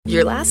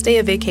Your last day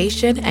of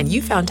vacation and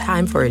you found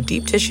time for a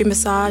deep tissue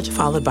massage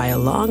followed by a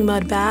long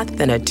mud bath,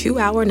 then a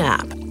 2-hour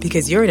nap.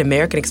 Because you're an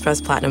American Express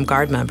Platinum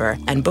Card member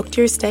and booked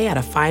your stay at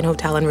a fine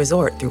hotel and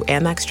resort through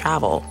Amex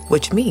Travel,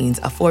 which means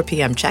a 4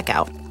 p.m.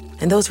 checkout.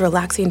 And those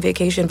relaxing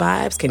vacation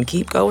vibes can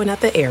keep going at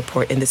the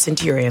airport in the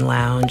Centurion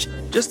Lounge.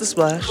 Just a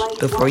splash.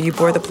 Before you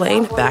board the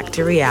plane, back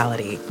to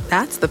reality.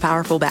 That's the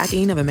powerful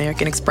backing of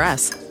American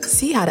Express.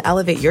 See how to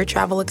elevate your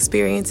travel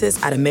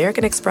experiences at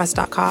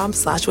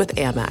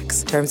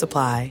americanexpress.com/withAmex. Terms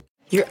apply.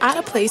 You're at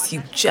a place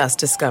you just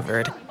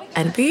discovered.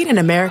 And being an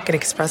American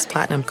Express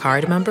Platinum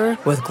Card member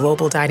with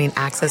Global Dining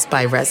Access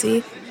by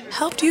Resy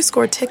helped you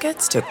score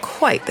tickets to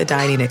quite the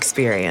dining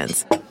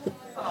experience.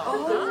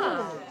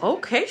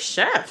 Okay,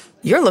 chef.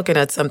 You're looking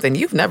at something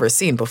you've never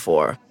seen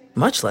before,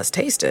 much less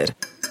tasted.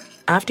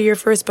 After your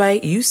first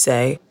bite, you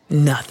say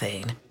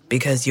nothing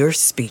because you're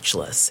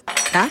speechless.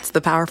 That's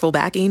the powerful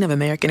backing of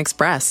American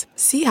Express.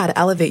 See how to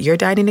elevate your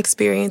dining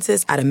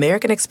experiences at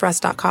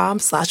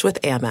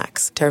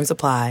americanexpress.com/withAmex. Terms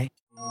apply.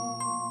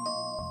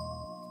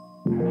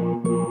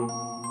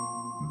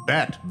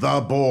 Bet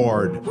the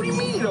board. What do you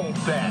mean you don't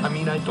bet? I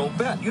mean, I don't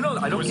bet. You know,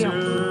 I don't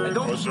gamble. I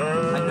don't.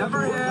 I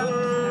never have,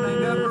 and I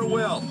never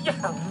will.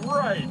 Yeah,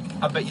 right.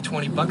 I bet you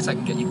 $20 I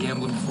can get you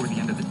gambling before the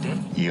end of the day.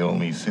 You owe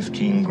me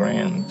 15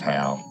 grand,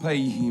 pal.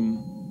 Pay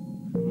him.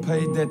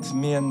 Pay that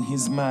man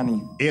his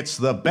money. It's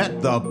the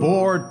Bet the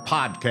Board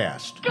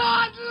podcast.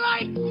 God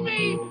likes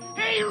me.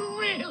 He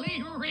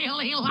really,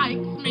 really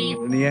likes me.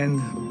 In the end,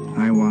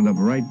 I wound up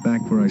right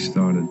back where I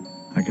started.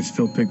 I could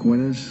still pick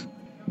winners,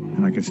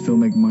 and I could still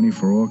make money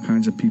for all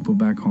kinds of people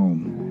back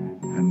home.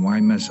 And why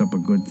mess up a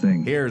good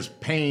thing? Here's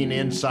Payne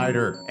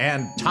Insider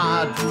and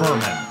Todd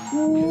Furman.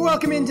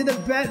 Welcome into the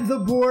Bet the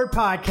Board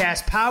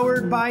podcast,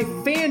 powered by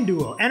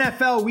FanDuel.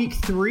 NFL Week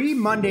 3,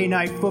 Monday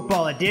Night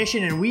Football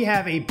edition, and we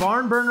have a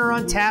barn burner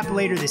on tap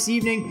later this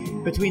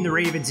evening between the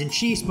Ravens and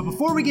Chiefs. But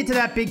before we get to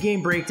that big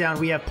game breakdown,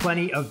 we have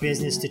plenty of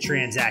business to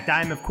transact.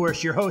 I'm, of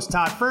course, your host,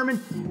 Todd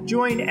Furman,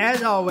 joined,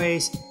 as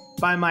always,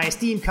 by my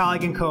esteemed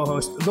colleague and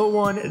co-host, the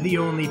one, the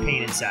only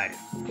Payne Insider.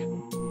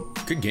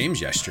 Good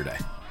games yesterday.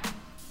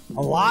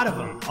 A lot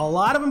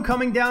of them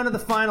coming down to the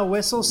final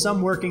whistle,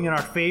 some working in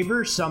our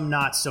favor, some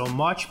not so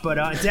much, but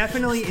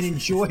definitely an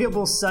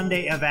enjoyable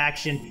Sunday of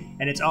action,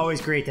 and it's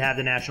always great to have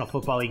the National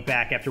Football League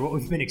back after what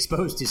we've been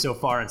exposed to so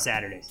far on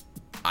Saturdays.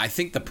 I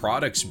think the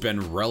product's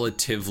been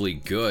relatively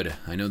good.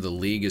 I know the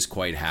league is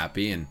quite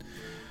happy, and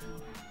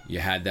you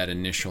had that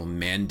initial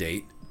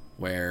mandate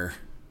where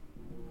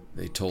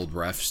they told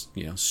refs,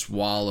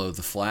 swallow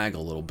the flag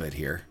a little bit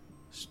here.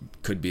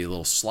 Could be a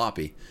little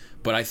sloppy.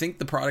 But I think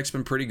the product's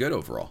been pretty good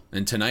overall.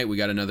 And tonight we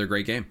got another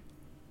great game.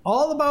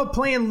 All about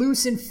playing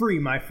loose and free,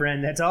 my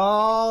friend. That's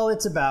all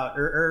it's about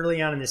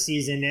early on in the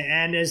season.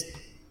 And as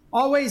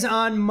always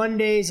on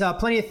Mondays,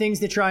 plenty of things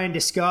to try and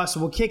discuss.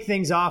 We'll kick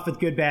things off with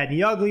good, bad, and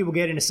the ugly. We'll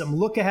get into some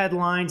look-ahead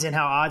lines and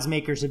how odds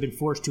makers have been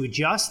forced to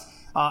adjust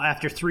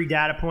after 3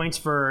 data points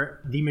for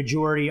the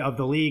majority of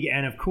the league.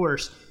 And, of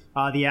course,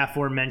 the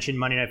aforementioned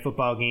Monday Night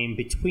Football game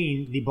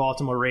between the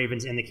Baltimore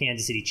Ravens and the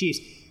Kansas City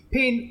Chiefs.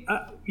 Payne,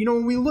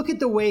 when we look at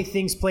the way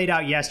things played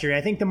out yesterday,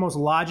 I think the most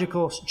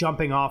logical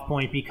jumping off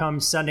point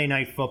becomes Sunday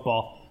Night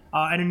Football.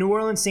 And a New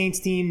Orleans Saints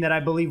team that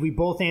I believe we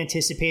both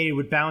anticipated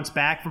would bounce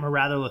back from a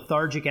rather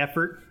lethargic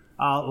effort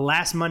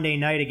last Monday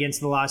night against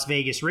the Las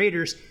Vegas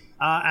Raiders.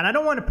 And I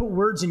don't want to put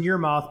words in your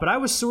mouth, but I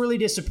was sorely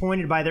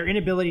disappointed by their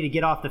inability to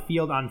get off the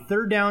field on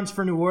third downs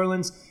for New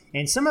Orleans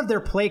and some of their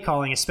play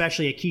calling,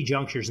 especially at key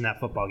junctures in that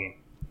football game.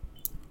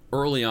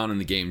 Early on in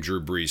the game,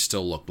 Drew Brees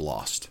still looked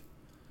lost.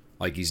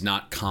 Like he's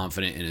not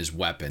confident in his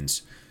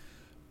weapons.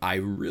 I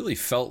really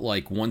felt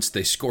like once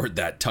they scored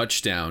that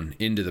touchdown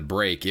into the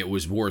break, it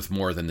was worth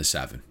more than the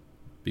 7.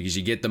 Because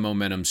you get the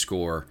momentum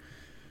score.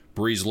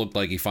 Brees looked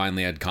like he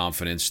finally had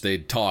confidence.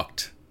 They'd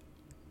talked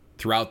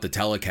throughout the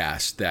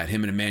telecast that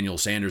him and Emmanuel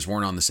Sanders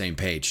weren't on the same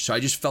page. So I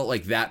just felt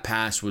like that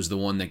pass was the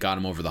one that got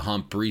him over the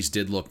hump. Brees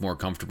did look more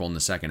comfortable in the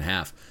second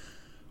half.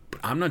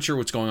 But I'm not sure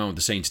what's going on with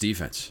the Saints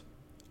defense.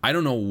 I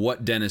don't know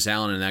what Dennis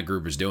Allen and that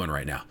group is doing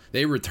right now.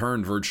 They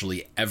returned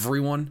virtually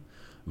everyone.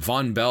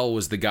 Von Bell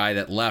was the guy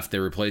that left. They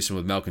replaced him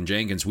with Malcolm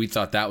Jenkins. We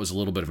thought that was a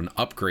little bit of an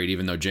upgrade,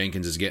 even though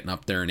Jenkins is getting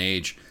up there in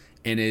age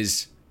and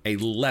is a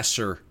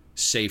lesser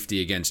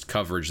safety against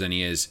coverage than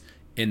he is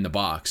in the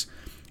box.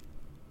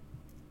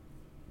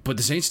 But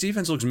the Saints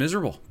defense looks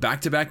miserable.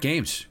 Back-to-back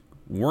games.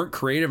 Weren't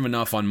creative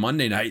enough on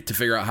Monday night to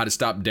figure out how to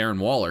stop Darren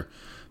Waller.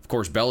 Of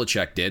course,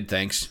 Belichick did.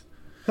 Thanks.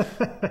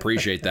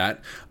 Appreciate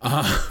that.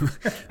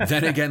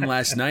 Then again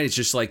last night, it's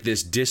just like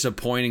this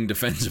disappointing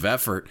defensive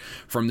effort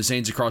from the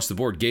Saints across the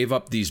board. Gave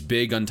up these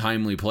big,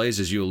 untimely plays,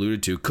 as you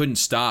alluded to. Couldn't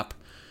stop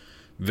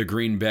the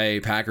Green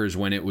Bay Packers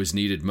when it was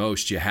needed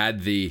most. You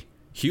had the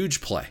huge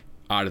play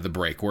out of the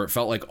break where it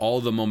felt like all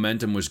the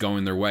momentum was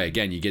going their way.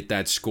 Again, you get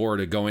that score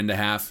to go into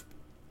half.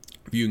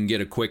 If you can get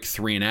a quick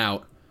 3 and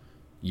out,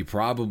 you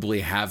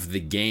probably have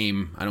the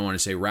game, I don't want to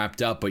say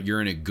wrapped up, but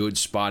you're in a good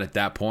spot at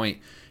that point.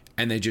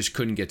 And they just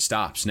couldn't get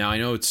stops. Now, I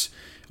know it's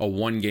a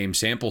 1-game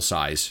sample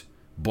size,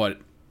 but,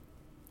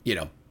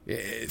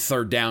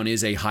 Third down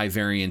is a high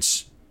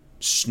variance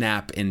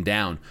snap and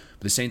down.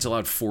 But the Saints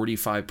allowed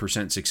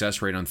 45%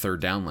 success rate on third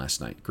down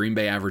last night. Green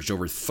Bay averaged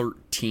over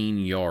 13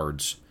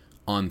 yards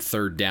on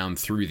third down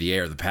through the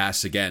air. The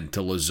pass, again,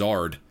 to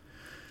Lazard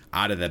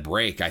out of the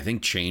break, I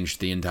think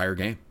changed the entire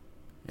game.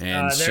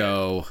 And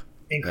so...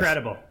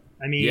 Incredible.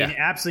 I mean,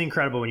 absolutely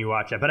incredible when you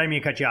watch that. But I didn't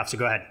mean to cut you off, so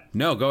go ahead.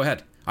 No, go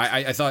ahead.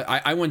 I thought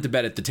I went to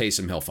bed at the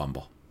Taysom Hill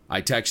fumble.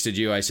 I texted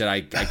you. I said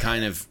I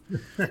kind of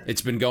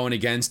it's been going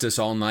against us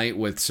all night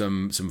with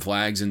some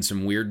flags and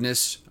some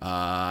weirdness.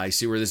 I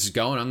see where this is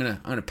going. I'm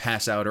gonna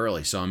pass out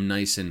early, so I'm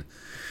nice and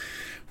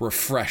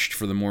refreshed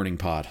for the morning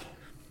pod.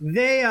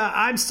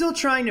 I'm still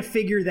trying to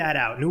figure that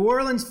out. New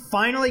Orleans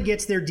finally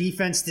gets their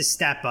defense to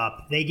step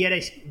up. They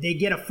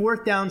get a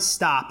fourth down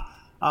stop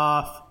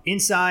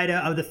inside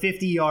of the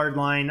 50-yard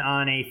line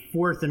on a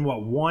 4th and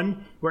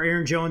 1, where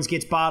Aaron Jones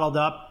gets bottled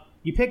up.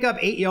 You pick up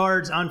 8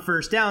 yards on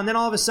first down, then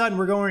all of a sudden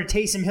we're going to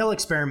Taysom Hill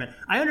experiment.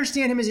 I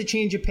understand him as a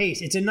change of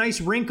pace. It's a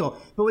nice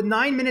wrinkle. But with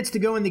 9 minutes to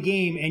go in the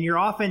game and your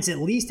offense at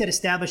least had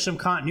established some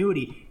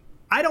continuity,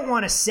 I don't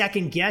want to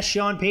second guess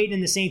Sean Payton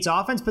and the Saints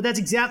offense, but that's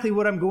exactly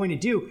what I'm going to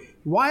do.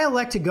 Why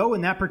elect to go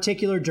in that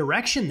particular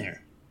direction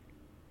there?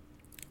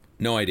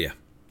 No idea.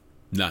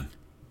 None.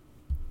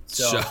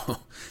 So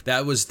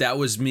that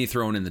was me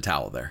throwing in the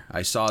towel there.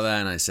 I saw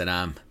that and I said,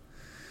 I'm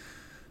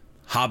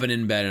hopping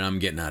in bed and I'm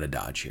getting out of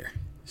Dodge here.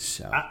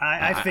 So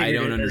I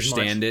don't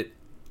understand it.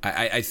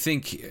 I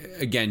think,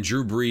 again,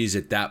 Drew Brees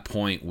at that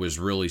point was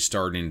really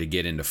starting to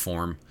get into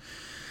form.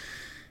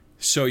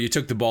 So you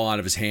took the ball out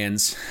of his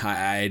hands.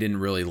 I didn't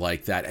really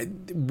like that.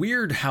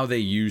 Weird how they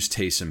used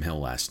Taysom Hill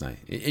last night.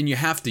 And you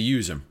have to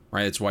use him,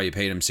 right? That's why you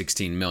paid him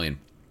 $16 million.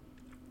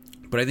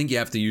 But I think you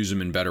have to use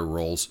him in better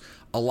roles.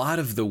 A lot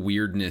of the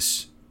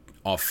weirdness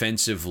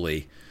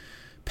offensively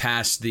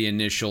past the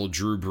initial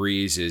Drew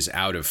Brees is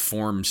out of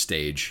form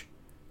stage.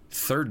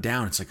 Third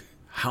down, it's like,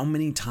 how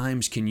many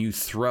times can you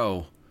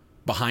throw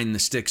behind the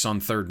sticks on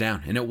third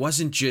down? And it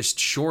wasn't just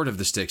short of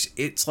the sticks.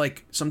 It's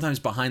like sometimes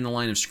behind the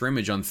line of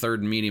scrimmage on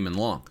third, medium, and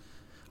long.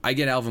 I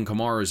get Alvin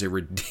Kamara is a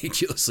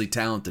ridiculously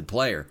talented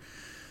player,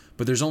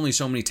 but there's only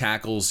so many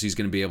tackles he's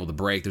going to be able to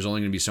break. There's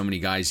only going to be so many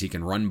guys he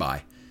can run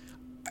by.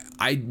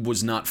 I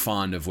was not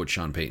fond of what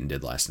Sean Payton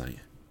did last night.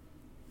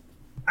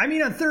 I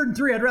mean, on 3rd and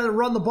 3, I'd rather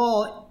run the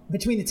ball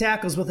between the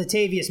tackles with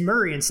Latavius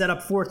Murray and set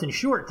up 4th and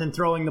short than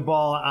throwing the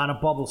ball on a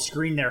bubble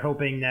screen there,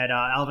 hoping that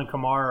Alvin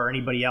Kamara or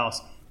anybody else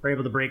are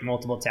able to break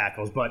multiple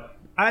tackles. But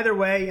either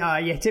way,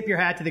 you tip your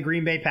hat to the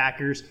Green Bay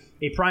Packers,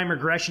 a prime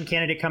regression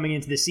candidate coming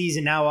into the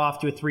season, now off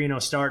to a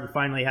 3-0 start and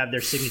finally have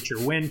their signature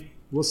win.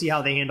 We'll see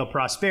how they handle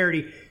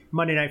prosperity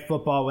Monday Night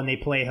Football when they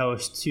play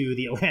host to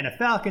the Atlanta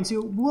Falcons,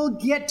 who we'll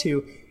get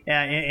to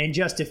in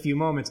just a few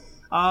moments.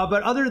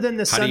 But other than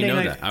the Sunday night... How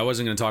do you know that? I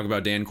wasn't going to talk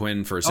about Dan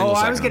Quinn for a single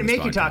second. I was going to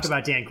make you talk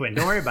about Dan Quinn.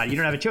 Don't worry about it. You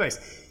don't have a choice.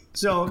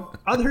 So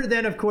other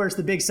than, of course,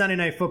 the big Sunday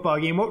Night Football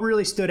game, what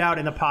really stood out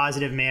in a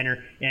positive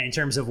manner in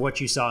terms of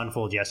what you saw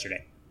unfold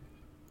yesterday?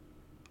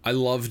 I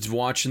loved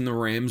watching the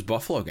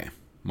Rams-Buffalo game.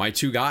 My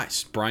two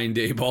guys, Brian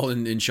Daboll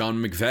and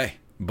Sean McVay,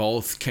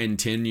 both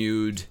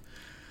continued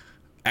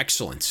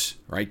excellence,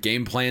 right?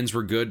 Game plans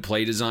were good.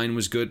 Play design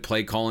was good.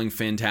 Play calling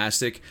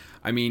fantastic.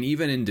 I mean,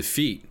 even in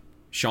defeat,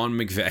 Sean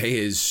McVay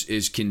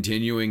is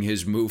continuing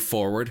his move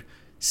forward.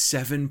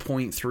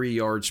 7.3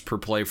 yards per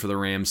play for the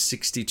Rams,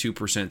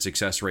 62%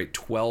 success rate,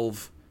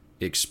 12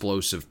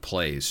 explosive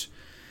plays.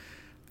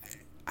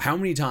 How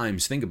many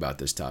times, think about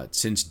this, Todd,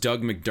 since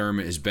Doug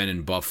McDermott has been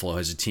in Buffalo,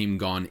 has a team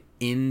gone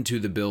into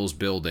the Bills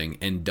building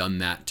and done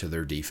that to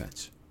their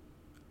defense?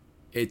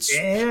 It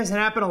hasn't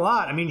happened a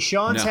lot. I mean,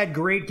 Sean's had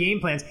great game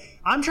plans.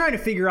 I'm trying to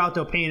figure out,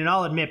 though, Payne, and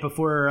I'll admit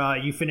before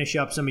you finish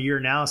up some of your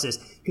analysis,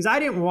 because I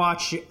didn't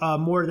watch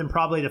more than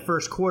probably the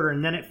first quarter,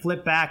 and then it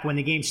flipped back when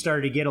the game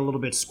started to get a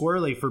little bit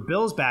squirrely for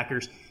Bills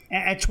backers.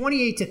 At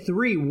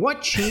 28-3,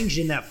 what changed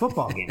in that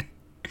football game?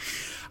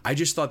 I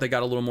just thought they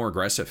got a little more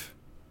aggressive.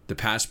 The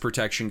pass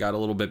protection got a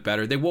little bit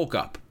better. They woke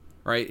up,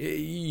 right?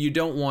 You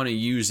don't want to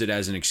use it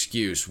as an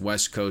excuse.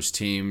 West Coast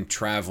team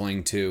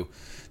traveling to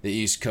the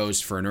East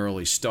Coast for an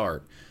early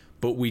start.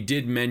 But we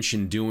did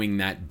mention doing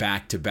that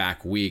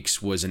back-to-back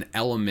weeks was an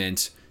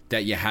element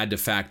that you had to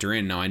factor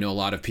in. Now, I know a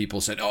lot of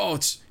people said, oh,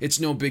 it's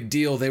no big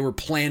deal. They were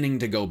planning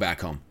to go back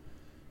home.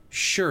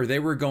 Sure, they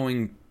were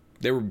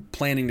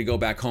planning to go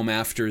back home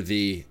after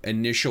the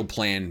initial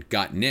plan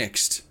got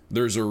nixed.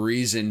 There's a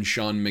reason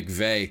Sean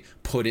McVay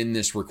put in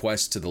this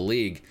request to the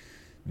league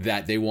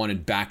that they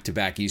wanted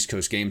back-to-back East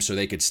Coast games so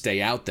they could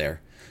stay out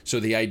there.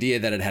 So the idea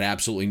that it had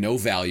absolutely no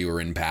value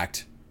or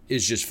impact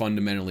is just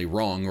fundamentally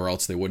wrong, or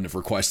else they wouldn't have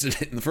requested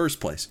it in the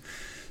first place.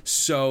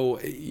 So,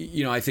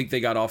 I think they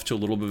got off to a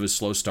little bit of a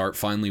slow start,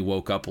 finally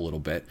woke up a little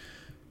bit,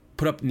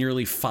 put up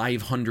nearly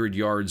 500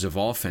 yards of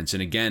offense.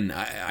 And again,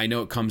 I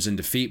know it comes in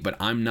defeat, but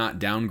I'm not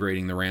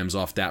downgrading the Rams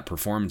off that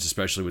performance,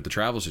 especially with the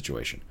travel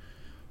situation.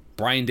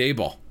 Brian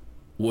Daboll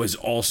was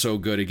also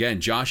good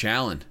again. Josh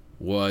Allen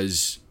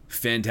was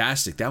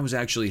fantastic. That was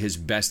actually his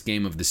best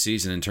game of the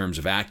season in terms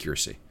of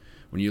accuracy.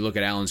 When you look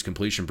at Allen's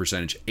completion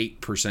percentage,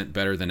 8%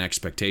 better than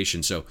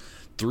expectation. So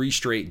 3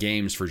 straight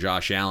games for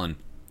Josh Allen.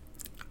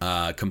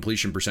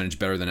 Completion percentage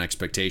better than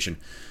expectation.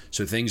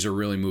 So things are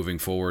really moving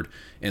forward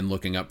and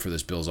looking up for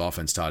this Bills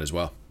offense, Todd, as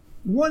well.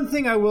 One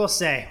thing I will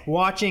say,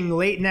 watching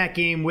late in that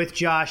game with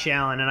Josh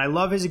Allen, and I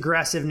love his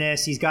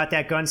aggressiveness. He's got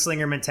that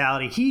gunslinger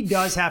mentality. He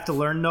does have to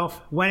learn, though,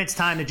 when it's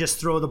time to just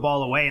throw the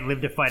ball away and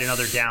live to fight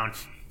another down.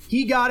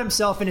 He got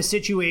himself into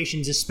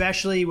situations,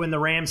 especially when the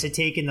Rams had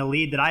taken the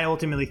lead, that I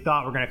ultimately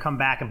thought were going to come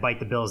back and bite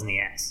the Bills in the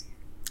ass.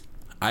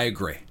 I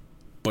agree,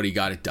 but he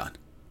got it done.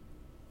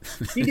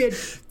 He did.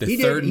 The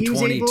third and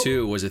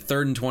 22, was it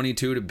 3rd and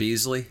 22 to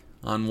Beasley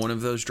on one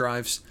of those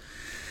drives?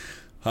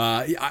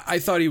 I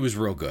thought he was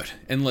real good.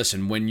 And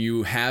listen, when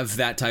you have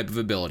that type of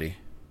ability,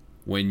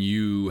 when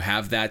you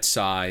have that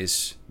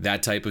size,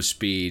 that type of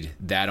speed,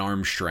 that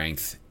arm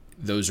strength,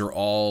 those are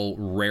all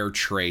rare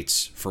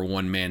traits for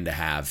one man to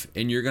have.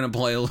 And you're going to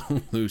play a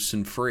little loose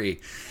and free.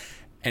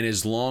 And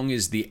as long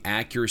as the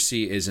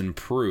accuracy is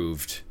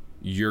improved,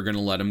 you're going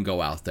to let him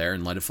go out there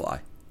and let it fly.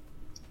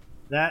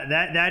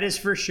 That is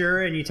for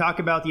sure. And you talk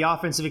about the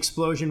offensive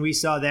explosion we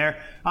saw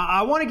there.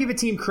 I want to give a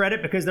team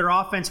credit because their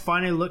offense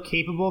finally looked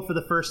capable for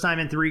the first time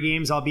in 3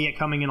 games, albeit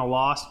coming in a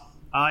loss.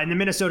 In the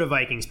Minnesota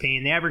Vikings,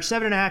 Payne. They averaged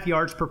 7.5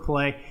 yards per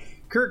play.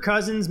 Kirk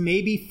Cousins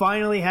maybe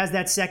finally has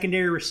that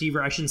secondary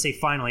receiver. I shouldn't say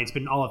finally. It's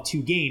been all of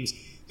 2 games.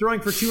 Throwing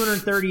for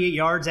 238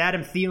 yards.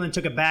 Adam Thielen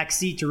took a back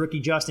seat to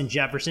rookie Justin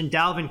Jefferson.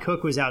 Dalvin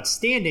Cook was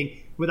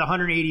outstanding with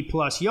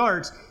 180-plus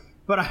yards.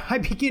 But I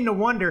begin to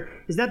wonder,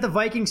 is that the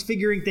Vikings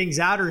figuring things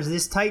out, or is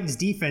this Titans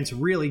defense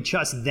really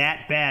just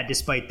that bad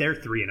despite their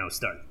 3-0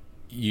 start?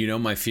 You know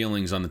my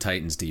feelings on the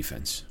Titans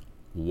defense.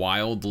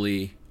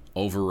 Wildly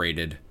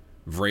overrated.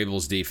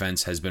 Vrabel's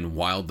defense has been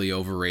wildly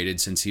overrated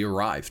since he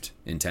arrived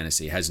in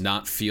Tennessee. Has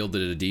not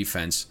fielded a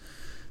defense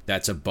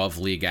that's above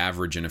league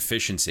average in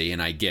efficiency,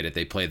 and I get it.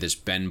 They play this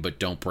bend but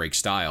don't break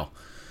style.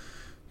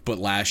 But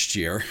last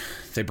year,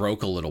 they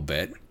broke a little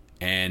bit.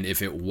 And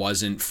if it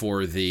wasn't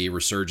for the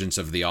resurgence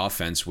of the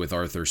offense with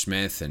Arthur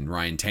Smith and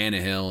Ryan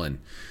Tannehill and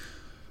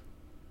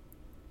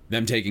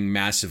them taking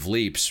massive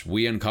leaps,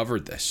 we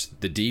uncovered this.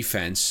 The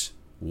defense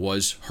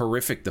was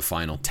horrific the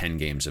final 10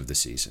 games of the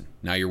season.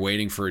 Now you're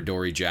waiting for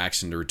Adoree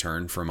Jackson to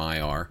return from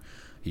IR.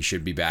 He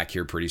should be back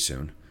here pretty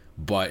soon.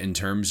 But in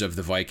terms of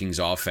the Vikings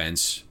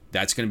offense,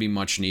 that's going to be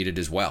much needed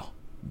as well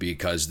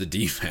because the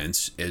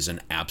defense is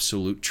an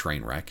absolute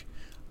train wreck.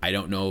 I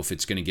don't know if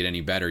it's going to get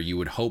any better. You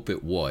would hope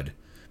it would,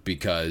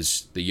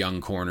 because the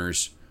young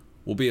corners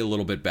will be a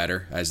little bit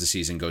better as the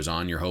season goes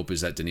on. Your hope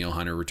is that Danielle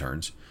Hunter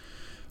returns.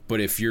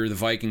 But if you're the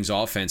Vikings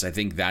offense, I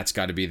think that's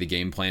got to be the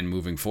game plan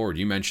moving forward.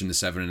 You mentioned the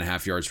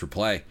 7.5 yards per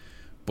play,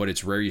 but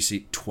it's rare you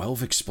see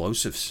 12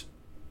 explosives.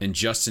 And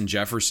Justin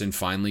Jefferson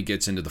finally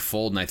gets into the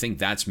fold, and I think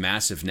that's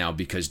massive now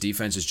because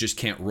defenses just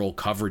can't roll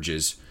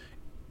coverages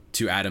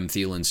to Adam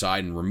Thielen's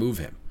side and remove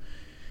him.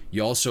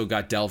 You also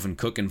got Dalvin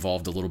Cook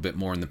involved a little bit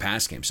more in the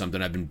pass game,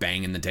 something I've been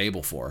banging the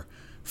table for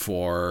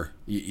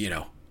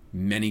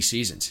many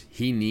seasons.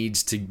 He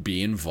needs to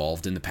be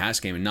involved in the pass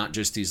game and not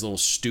just these little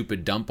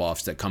stupid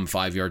dump-offs that come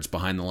 5 yards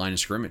behind the line of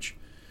scrimmage.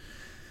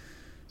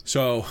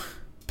 So,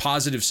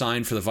 positive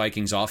sign for the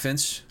Vikings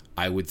offense.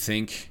 I would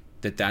think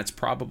that that's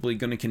probably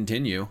going to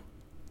continue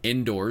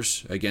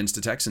indoors against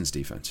the Texans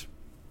defense.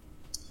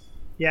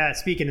 Yeah,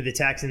 speaking of the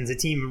Texans, a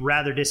team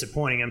rather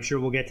disappointing. I'm sure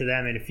we'll get to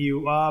them in a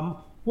few.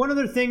 One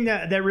other thing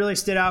that really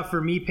stood out for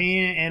me,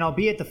 Payne, and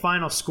albeit the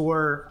final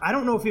score, I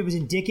don't know if it was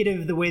indicative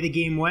of the way the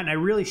game went, and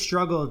I really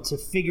struggled to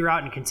figure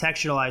out and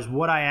contextualize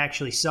what I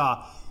actually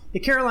saw. The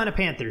Carolina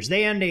Panthers,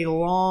 they end a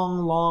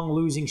long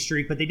losing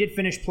streak, but they did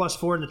finish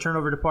 +4 in the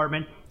turnover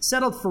department,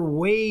 settled for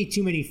way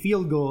too many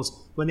field goals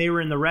when they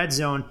were in the red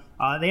zone.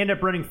 They end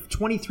up running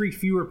 23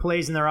 fewer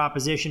plays than their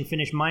opposition,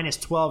 finished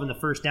 -12 in the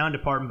first down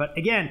department. But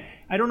again,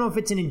 I don't know if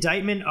it's an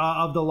indictment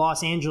of the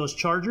Los Angeles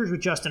Chargers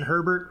with Justin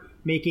Herbert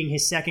making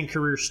his second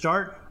career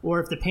start, or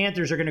if the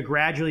Panthers are going to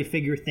gradually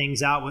figure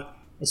things out,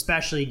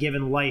 especially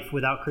given life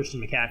without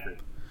Christian McCaffrey.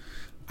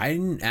 I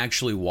didn't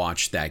actually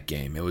watch that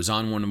game. It was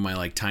on one of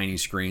my tiny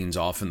screens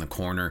off in the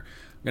corner.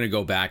 I'm going to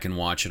go back and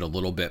watch it a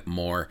little bit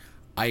more.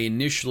 I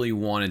initially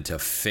wanted to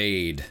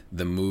fade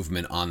the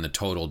movement on the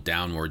total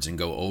downwards and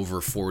go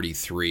over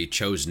 43,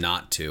 chose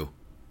not to.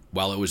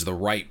 While it was the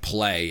right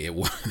play, it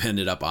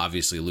ended up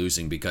obviously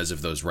losing because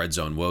of those red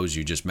zone woes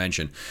you just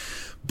mentioned.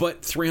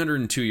 But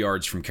 302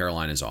 yards from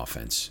Carolina's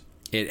offense.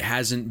 It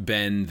hasn't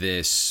been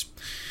this,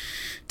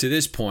 to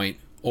this point,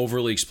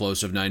 overly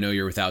explosive. Now, I know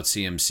you're without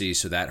CMC,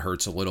 so that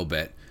hurts a little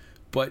bit.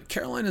 But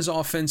Carolina's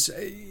offense,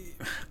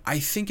 I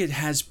think it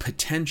has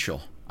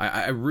potential.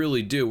 I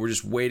really do. We're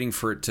just waiting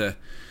for it to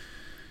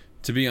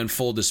be on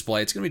full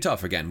display. It's going to be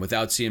tough, again,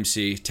 without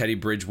CMC. Teddy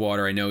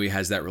Bridgewater, I know he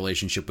has that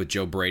relationship with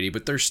Joe Brady,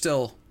 but they're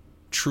still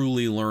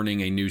truly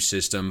learning a new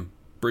system.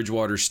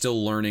 Bridgewater's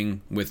still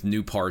learning with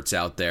new parts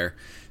out there.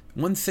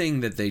 One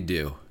thing that they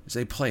do is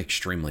they play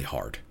extremely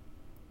hard.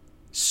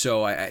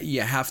 So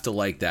you have to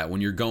like that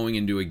when you're going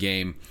into a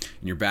game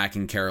and you're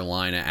backing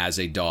Carolina as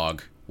a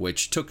dog,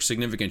 which took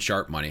significant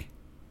sharp money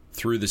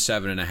through the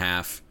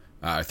 7.5,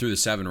 through the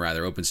 7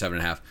 rather, opened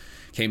 7.5,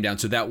 came down.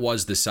 So that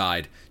was the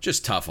side.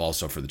 Just tough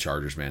also for the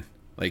Chargers, man.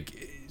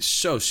 Like,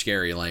 so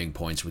scary laying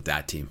points with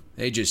that team.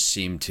 They just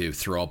seem to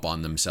throw up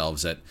on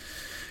themselves at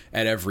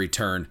every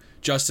turn.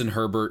 Justin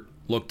Herbert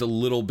looked a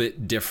little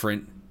bit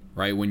different,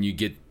 right, when you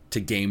get to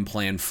game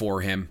plan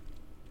for him.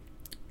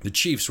 The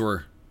Chiefs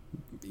were,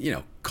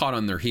 caught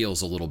on their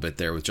heels a little bit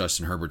there with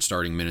Justin Herbert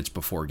starting minutes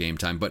before game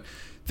time, but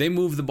they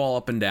moved the ball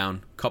up and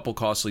down, couple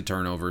costly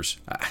turnovers.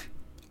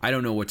 I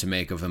don't know what to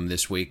make of them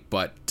this week,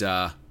 but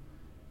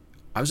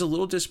I was a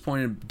little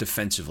disappointed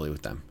defensively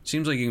with them.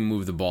 Seems like you can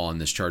move the ball in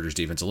this Chargers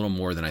defense a little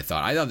more than I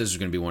thought. I thought this was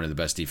going to be one of the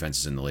best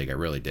defenses in the league. I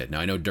really did.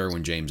 Now, I know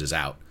Derwin James is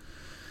out,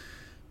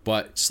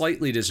 but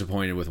slightly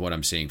disappointed with what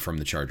I'm seeing from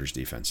the Chargers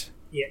defense.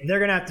 Yeah, they're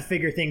going to have to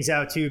figure things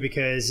out, too,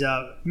 because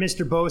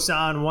Mr. Bosa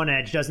on one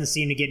edge doesn't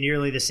seem to get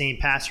nearly the same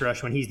pass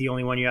rush when he's the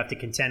only one you have to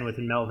contend with,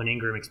 and Melvin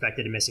Ingram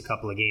expected to miss a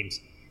couple of games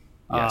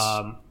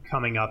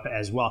coming up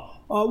as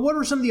well. What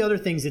were some of the other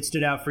things that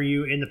stood out for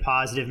you in the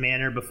positive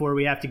manner before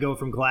we have to go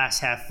from glass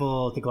half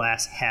full to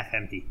glass half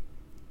empty?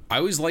 I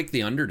always liked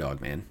the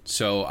underdog, man.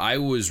 So I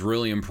was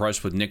really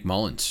impressed with Nick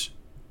Mullins.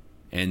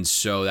 And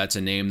so that's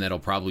a name that'll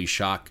probably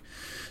shock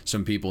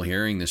some people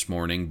hearing this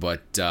morning,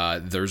 but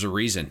there's a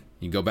reason.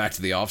 You go back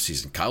to the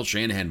offseason, Kyle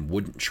Shanahan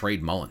wouldn't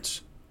trade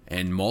Mullins,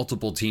 and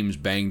multiple teams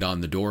banged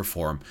on the door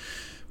for him.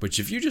 But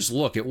if you just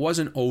look, it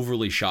wasn't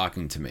overly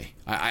shocking to me.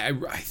 I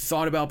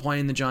thought about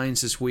playing the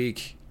Giants this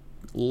week.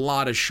 A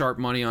lot of sharp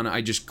money on it.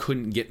 I just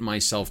couldn't get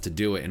myself to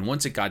do it. And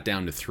once it got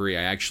down to 3,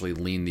 I actually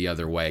leaned the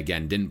other way.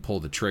 Again, didn't pull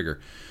the trigger.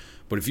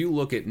 But if you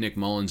look at Nick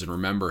Mullins and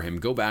remember him,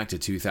 go back to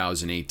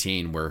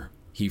 2018 where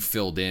he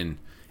filled in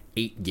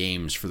 8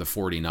 games for the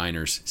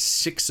 49ers.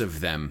 6 of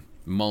them,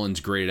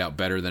 Mullins graded out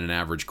better than an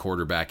average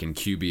quarterback in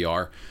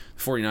QBR.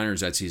 The 49ers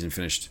that season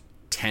finished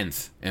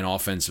 10th in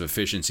offensive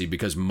efficiency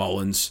because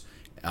Mullins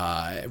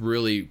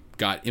really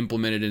got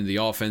implemented into the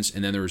offense,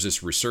 and then there was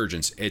this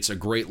resurgence. It's a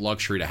great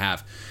luxury to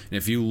have. And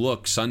if you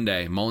look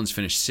Sunday, Mullins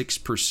finished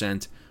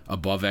 6%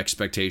 above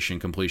expectation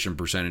completion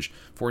percentage.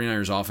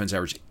 49ers offense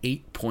averaged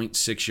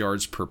 8.6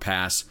 yards per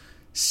pass,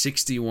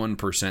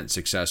 61%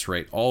 success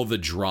rate. All the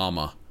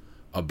drama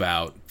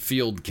about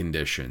field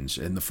conditions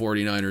and the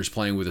 49ers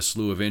playing with a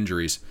slew of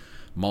injuries,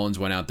 Mullins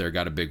went out there,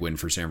 got a big win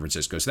for San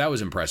Francisco. So that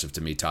was impressive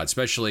to me, Todd,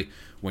 especially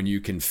when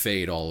you can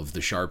fade all of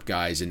the sharp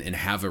guys and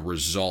have a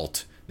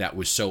result that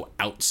was so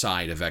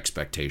outside of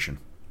expectation.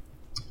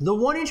 The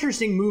one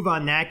interesting move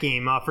on that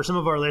game, for some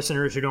of our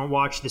listeners who don't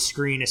watch the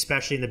screen,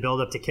 especially in the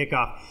build-up to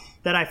kickoff,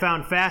 that I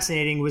found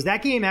fascinating was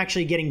that game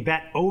actually getting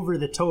bet over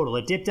the total.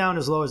 It dipped down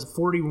as low as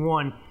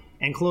 41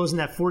 and closing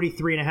that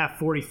 43.5,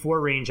 44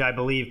 range, I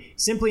believe.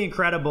 Simply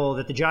incredible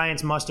that the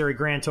Giants muster a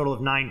grand total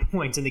of 9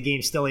 points and the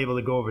game's still able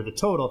to go over the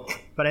total.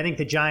 But I think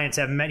the Giants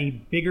have many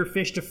bigger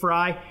fish to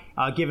fry,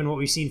 given what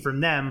we've seen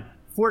from them.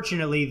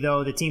 Fortunately,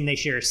 though, the team they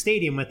share a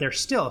stadium with, they're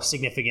still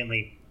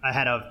significantly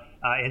ahead of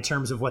in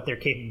terms of what their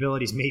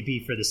capabilities may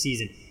be for the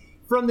season.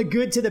 From the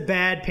good to the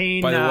bad,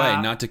 Payne. By the way,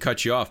 not to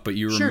cut you off, but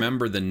you Sure.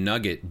 remember the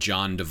nugget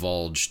John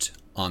divulged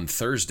on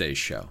Thursday's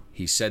show.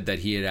 He said that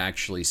he had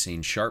actually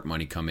seen sharp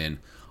money come in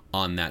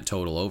on that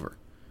total over.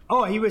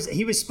 Oh, he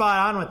was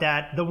spot on with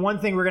that. The one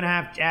thing we're going to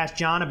have to ask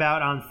John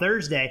about on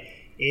Thursday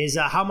is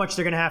how much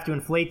they're going to have to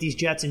inflate these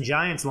Jets and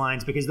Giants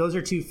lines, because those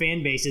are two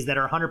fan bases that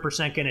are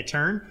 100% going to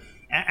turn.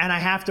 And I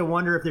have to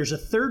wonder if there's a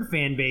third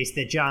fan base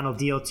that John will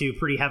deal to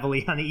pretty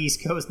heavily on the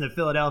East Coast, and the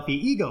Philadelphia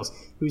Eagles,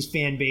 whose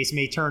fan base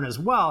may turn as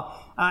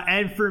well.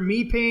 And for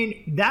me,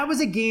 Payne, that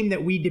was a game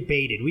that we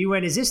debated. We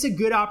went, is this a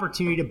good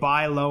opportunity to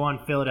buy low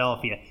on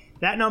Philadelphia?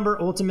 That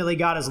number ultimately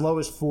got as low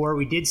as 4.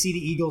 We did see the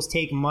Eagles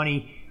take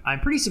money,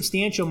 pretty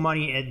substantial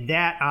money at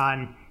that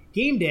on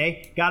game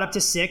day, got up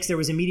to 6. There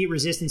was immediate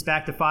resistance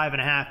back to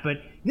 5.5.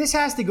 But this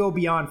has to go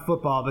beyond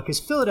football because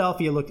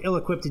Philadelphia looked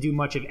ill-equipped to do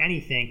much of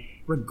anything,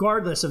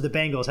 regardless of the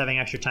Bengals having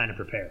extra time to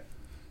prepare.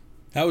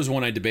 That was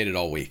one I debated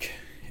all week.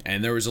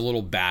 And there was a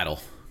little battle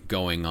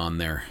going on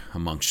there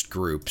amongst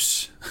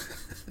groups.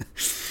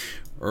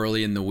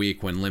 Early in the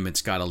week when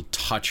limits got a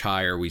touch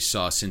higher, we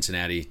saw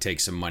Cincinnati take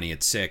some money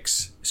at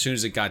 6. As soon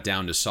as it got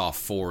down to soft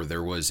 4,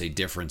 there was a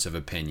difference of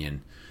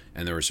opinion,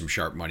 and there was some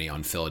sharp money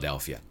on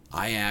Philadelphia.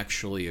 I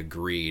actually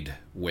agreed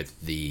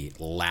with the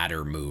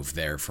latter move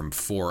there from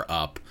 4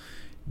 up.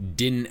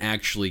 Didn't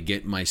actually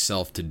get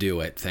myself to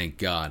do it, thank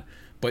God.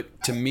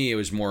 But to me, it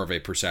was more of a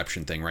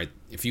perception thing, right?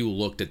 If you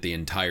looked at the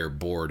entire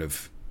board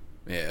of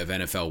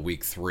NFL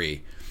Week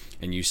 3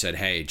 and you said,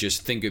 hey,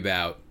 just think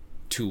about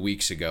 2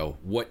 weeks ago,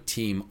 what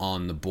team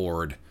on the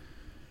board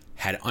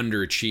had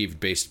underachieved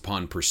based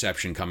upon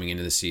perception coming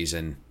into the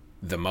season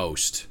the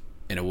most,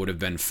 and it would have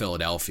been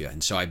Philadelphia.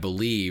 And so I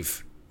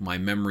believe, my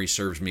memory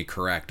serves me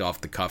correct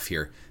off the cuff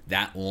here,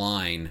 that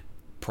line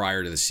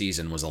prior to the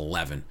season was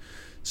 11.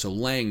 So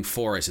laying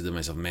 4, I said to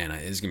myself, man,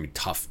 it's going to be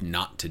tough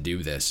not to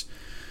do this.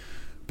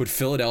 But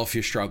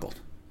Philadelphia struggled.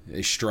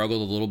 They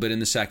struggled a little bit in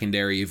the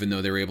secondary, even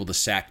though they were able to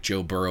sack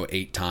Joe Burrow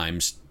 8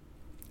 times.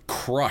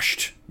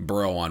 Crushed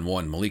Burrow on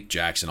 1. Malik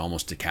Jackson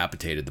almost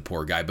decapitated the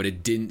poor guy, but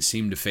it didn't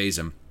seem to faze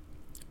him.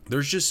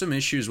 there's just some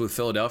issues with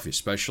Philadelphia,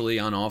 especially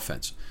on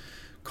offense.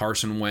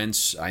 Carson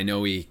Wentz, I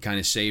know he kind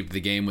of saved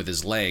the game with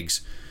his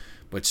legs,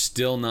 but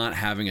still not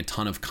having a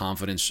ton of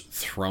confidence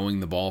throwing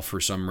the ball for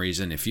some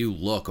reason. If you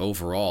look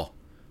overall,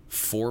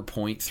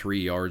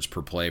 4.3 yards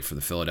per play for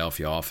the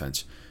Philadelphia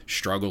offense.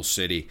 Struggle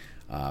City,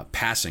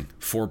 passing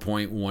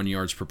 4.1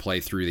 yards per play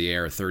through the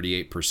air,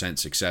 38%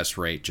 success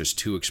rate, just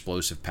 2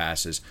 explosive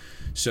passes.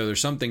 So there's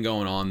something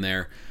going on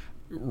there.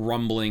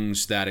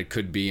 Rumblings that it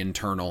could be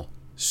internal.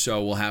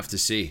 So we'll have to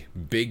see.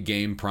 Big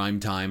game, prime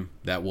time,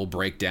 that will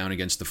break down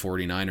against the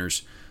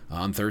 49ers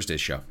on Thursday's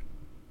show.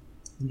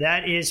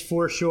 That is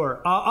for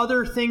sure.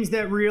 Other things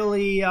that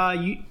really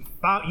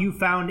you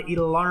found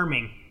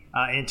alarming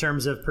in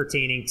terms of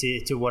pertaining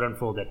to what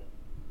unfolded.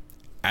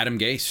 Adam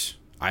Gase.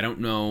 I don't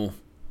know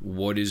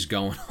what is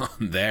going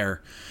on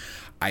there.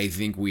 I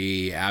think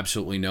we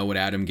absolutely know what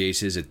Adam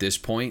Gase is at this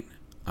point.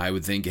 I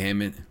would think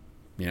him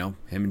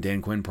and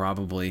Dan Quinn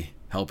probably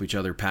help each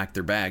other pack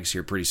their bags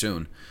here pretty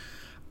soon.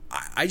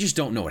 I just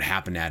don't know what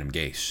happened to Adam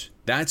Gase.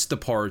 That's the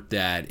part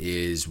that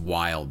is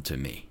wild to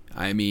me.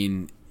 I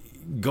mean,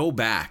 go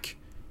back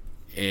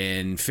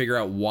and figure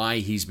out why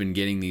he's been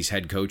getting these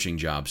head coaching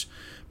jobs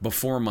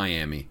before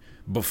Miami,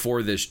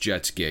 before this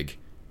Jets gig.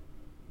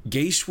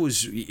 Gase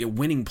was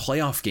winning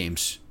playoff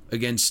games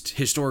against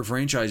historic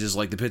franchises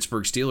like the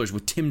Pittsburgh Steelers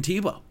with Tim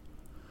Tebow.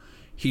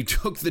 He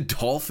took the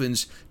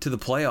Dolphins to the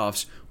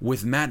playoffs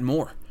with Matt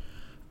Moore.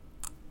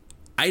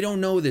 I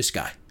don't know this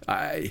guy.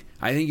 I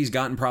think he's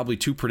gotten probably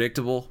too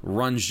predictable,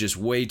 runs just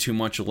way too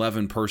much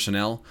 11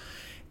 personnel.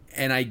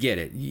 And I get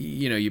it.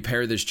 You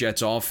pair this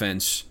Jets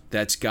offense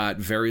that's got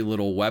very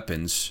little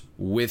weapons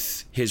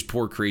with his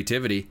poor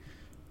creativity,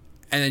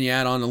 and then you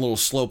add on a little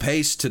slow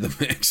pace to the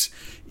mix,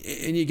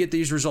 and you get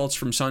these results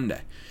from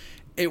Sunday.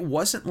 It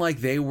wasn't like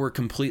they were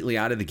completely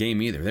out of the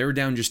game either. They were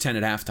down just 10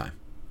 at halftime.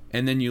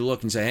 And then you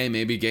look and say, hey,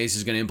 maybe Gase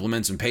is going to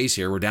implement some pace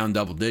here. We're down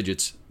double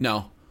digits.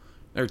 No,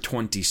 they're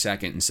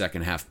 22nd and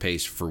second half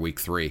pace for week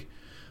 3.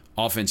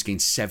 Offense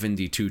gained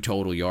 72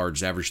 total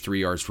yards, averaged 3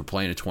 yards per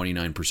play, and a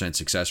 29%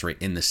 success rate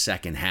in the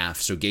second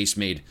half. So Gase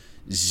made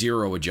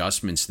 0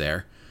 adjustments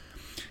there.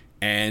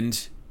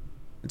 And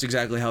that's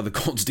exactly how the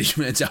Colts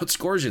defense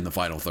outscores you in the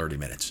final 30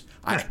 minutes.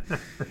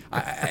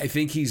 I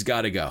think he's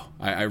got to go.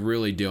 I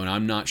really do, and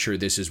I'm not sure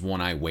this is one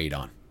I wait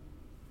on.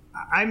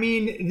 I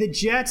mean, the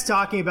Jets,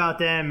 talking about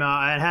them,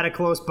 I had a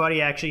close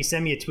buddy actually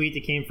send me a tweet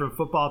that came from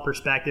Football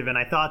Perspective, and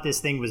I thought this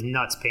thing was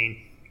nuts,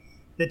 Payne.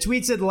 The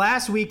tweet said,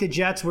 last week the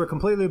Jets were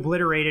completely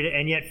obliterated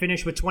and yet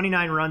finished with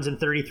 29 runs and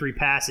 33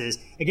 passes.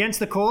 Against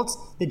the Colts,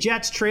 the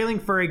Jets, trailing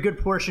for a good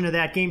portion of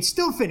that game,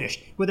 still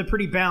finished with a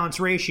pretty balanced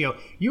ratio.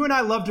 You and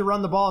I love to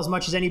run the ball as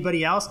much as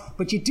anybody else,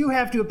 but you do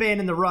have to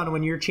abandon the run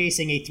when you're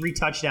chasing a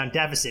 3-touchdown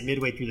deficit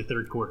midway through the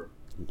third quarter.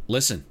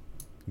 Listen,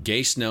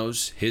 Gase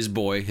knows his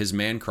boy, his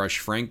man crush,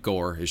 Frank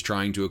Gore, is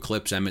trying to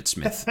eclipse Emmitt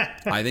Smith.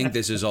 I think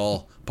this is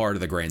all part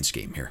of the grand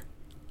scheme here.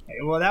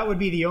 Well, that would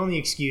be the only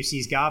excuse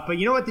he's got. But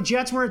you know what? The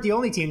Jets weren't the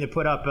only team that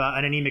put up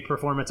an anemic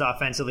performance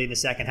offensively in the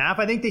second half.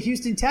 I think the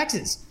Houston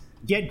Texans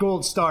get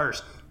gold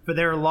stars for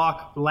their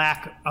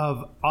lack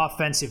of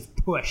offensive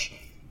push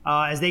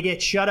as they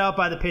get shut out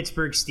by the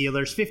Pittsburgh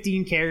Steelers.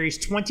 15 carries,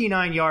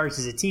 29 yards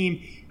as a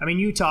team. I mean,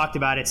 you talked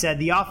about it. Said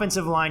the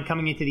offensive line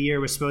coming into the year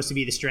was supposed to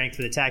be the strength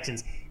for the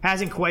Texans.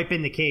 Hasn't quite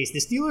been the case. The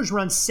Steelers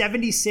run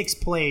 76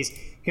 plays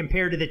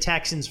compared to the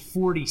Texans'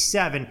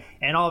 47,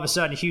 and all of a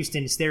sudden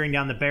Houston is staring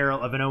down the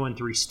barrel of an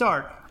 0-3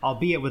 start,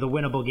 albeit with a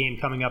winnable game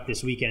coming up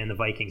this weekend and the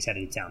Vikings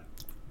headed to town.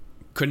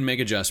 Couldn't make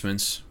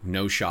adjustments.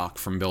 No shock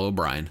from Bill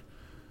O'Brien.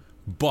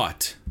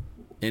 But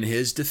in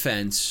his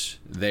defense,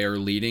 they are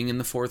leading in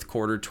the fourth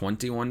quarter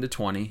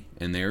 21-20,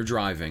 and they are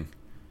driving.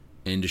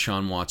 And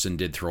Deshaun Watson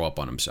did throw up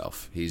on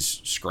himself.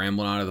 He's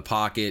scrambling out of the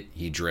pocket.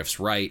 He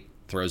drifts right,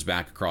 throws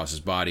back across his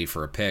body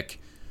for a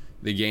pick.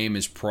 The game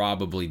is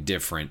probably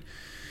different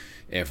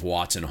if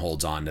Watson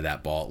holds on to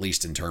that ball, at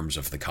least in terms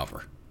of the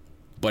cover.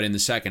 But in the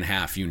second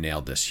half, you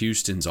nailed this.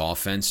 Houston's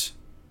offense,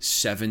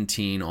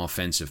 17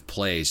 offensive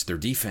plays. Their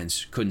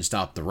defense couldn't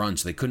stop the run,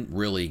 so they couldn't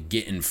really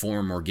get in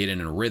form or get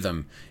in a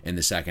rhythm in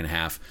the second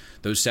half.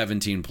 Those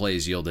 17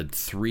 plays yielded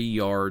 3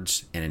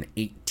 yards and an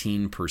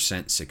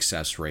 18%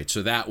 success rate.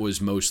 So that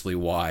was mostly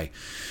why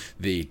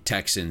the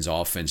Texans'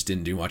 offense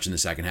didn't do much in the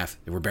second half.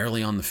 They were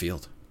barely on the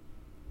field.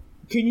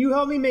 Can you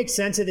help me make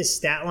sense of this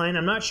stat line?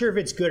 I'm not sure if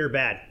it's good or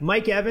bad.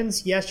 Mike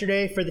Evans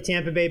yesterday for the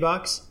Tampa Bay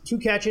Bucks, 2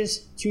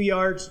 catches, 2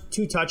 yards,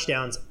 2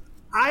 touchdowns.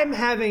 I'm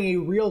having a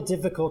real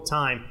difficult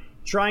time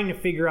trying to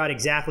figure out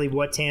exactly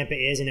what Tampa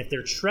is and if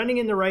they're trending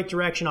in the right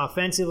direction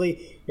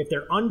offensively, if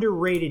they're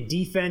underrated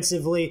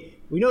defensively.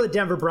 We know the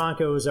Denver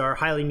Broncos are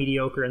highly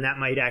mediocre, and that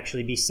might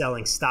actually be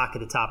selling stock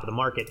at the top of the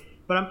market.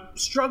 But I'm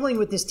struggling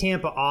with this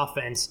Tampa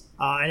offense,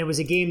 and it was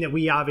a game that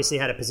we obviously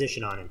had a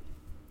position on in.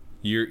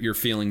 You're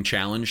feeling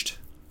challenged?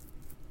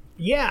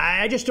 Yeah,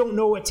 I just don't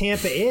know what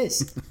Tampa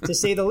is, to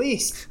say the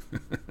least.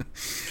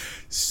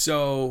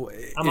 So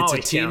I'm it's always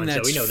a team challenged,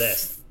 that's so we know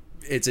this.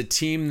 It's a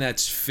team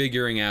that's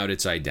figuring out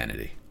its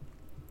identity.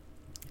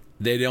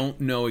 They don't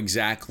know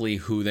exactly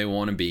who they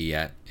want to be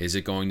yet. Is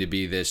it going to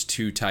be this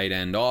 2 tight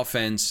end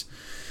offense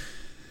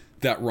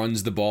that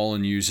runs the ball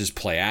and uses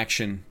play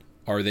action?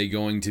 Are they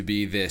going to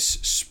be this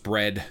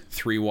spread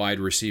 3 wide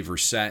receiver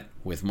set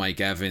with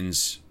Mike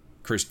Evans,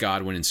 Chris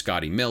Godwin, and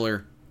Scotty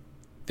Miller?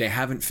 They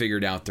haven't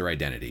figured out their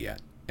identity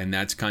yet, and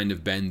that's kind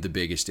of been the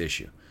biggest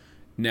issue.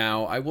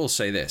 Now, I will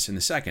say this. In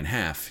the second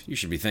half, you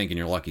should be thanking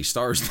your lucky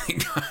stars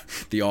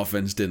the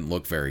offense didn't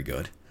look very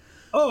good.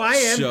 Oh, I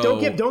am.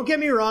 Don't get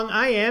me wrong.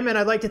 I am, and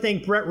I'd like to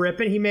thank Brett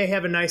Rippon. He may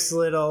have a nice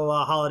little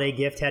holiday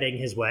gift heading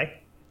his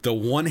way. The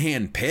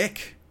one-hand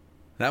pick,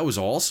 that was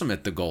awesome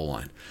at the goal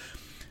line.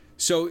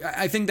 So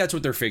I think that's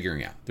what they're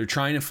figuring out. They're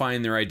trying to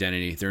find their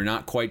identity. They're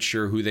not quite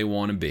sure who they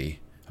want to be.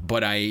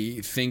 But I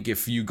think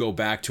if you go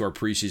back to our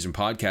preseason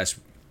podcast,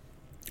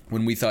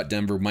 when we thought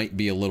Denver might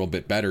be a little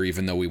bit better,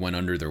 even though we went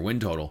under their win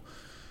total,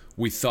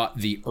 we thought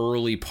the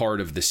early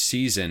part of the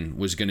season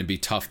was going to be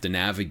tough to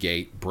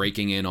navigate,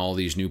 breaking in all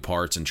these new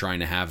parts and trying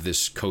to have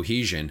this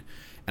cohesion.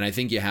 And I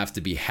think you have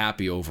to be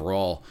happy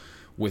overall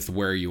with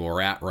where you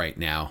are at right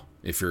now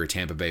if you're a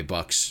Tampa Bay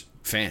Bucks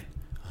fan.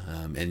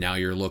 And now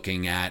you're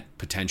looking at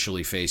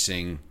potentially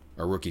facing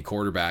a rookie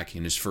quarterback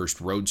in his first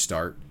road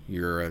start.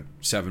 You're a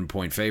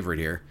 7-point favorite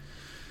here.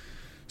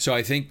 So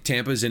I think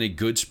Tampa's in a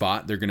good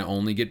spot. They're going to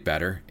only get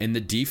better. And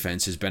the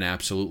defense has been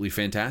absolutely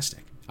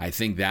fantastic. I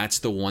think that's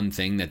the one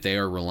thing that they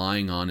are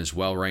relying on as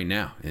well right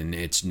now. And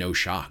it's no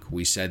shock.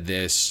 We said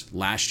this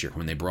last year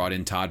when they brought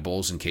in Todd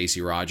Bowles and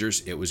Casey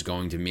Rogers. It was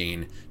going to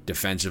mean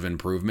defensive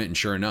improvement. And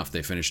sure enough,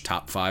 they finished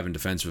top 5 in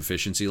defensive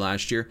efficiency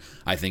last year.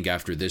 I think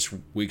after this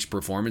week's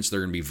performance, they're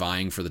going to be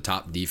vying for the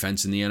top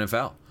defense in the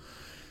NFL.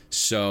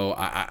 So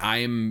I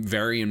am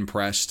very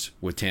impressed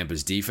with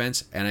Tampa's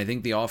defense, and I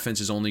think the offense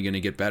is only going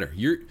to get better.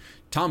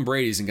 Tom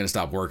Brady isn't going to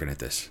stop working at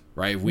this,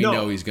 right? We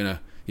know he's going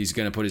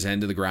to put his hand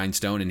to the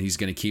grindstone, and he's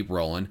going to keep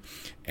rolling.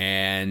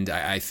 And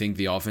I think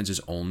the offense is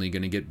only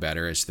going to get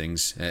better as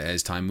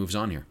time moves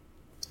on here.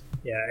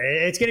 Yeah,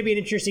 it's going to be an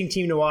interesting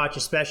team to watch,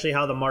 especially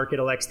how the market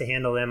elects to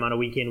handle them on a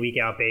week-in,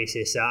 week-out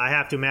basis. I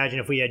have to imagine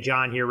if we had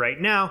John here right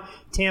now,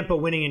 Tampa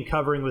winning and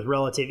covering with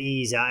relative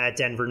ease at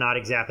Denver, not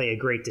exactly a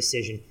great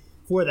decision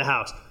for the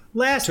house.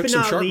 Last Took but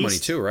some not sharp least, money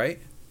too, right?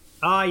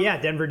 Yeah,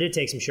 Denver did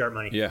take some sharp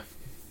money. Yeah.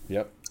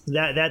 Yep.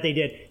 That they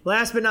did.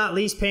 Last but not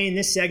least, Payne,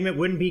 this segment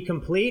wouldn't be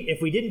complete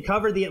if we didn't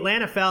cover the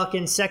Atlanta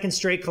Falcons' second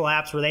straight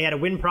collapse where they had a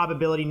win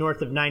probability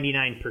north of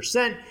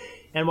 99%.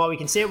 And while we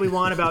can say what we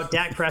want about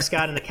Dak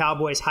Prescott and the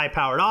Cowboys'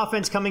 high-powered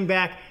offense coming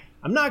back,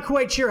 I'm not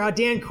quite sure how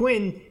Dan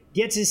Quinn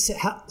gets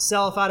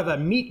himself out of a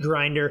meat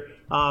grinder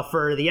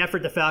for the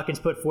effort the Falcons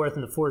put forth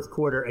in the fourth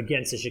quarter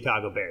against the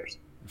Chicago Bears.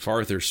 If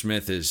Arthur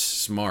Smith is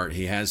smart,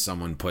 he has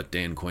someone put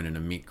Dan Quinn in a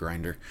meat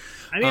grinder.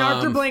 I mean,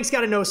 Arthur Blank's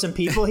got to know some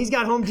people. He's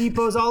got Home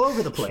Depots all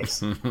over the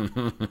place.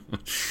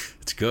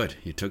 It's good.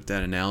 You took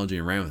that analogy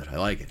and ran with it. I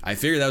like it. I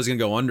figured that was going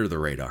to go under the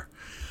radar.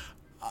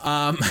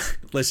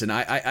 Listen,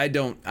 I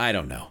don't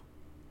know.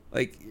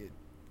 Like,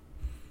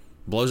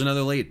 blows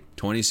another lead,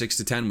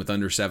 26-10 with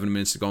under 7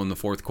 minutes to go in the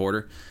fourth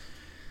quarter.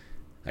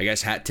 I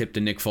guess hat tip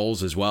to Nick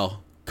Foles as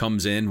well.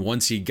 Comes in.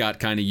 Once he got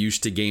kind of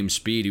used to game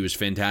speed, he was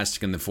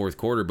fantastic in the fourth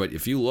quarter. But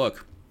if you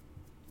look,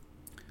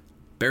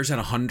 Bears had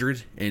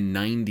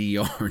 190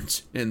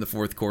 yards in the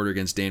fourth quarter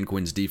against Dan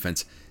Quinn's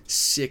defense.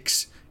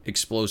 6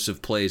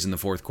 explosive plays in the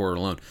fourth quarter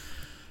alone.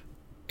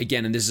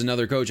 Again, and this is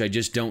another coach, I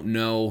just don't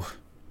know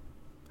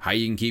how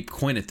you can keep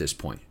Quinn at this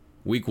point.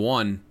 Week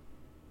 1,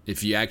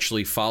 if you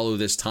actually follow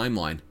this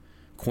timeline,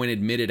 Quinn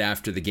admitted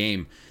after the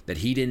game that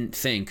he didn't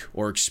think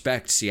or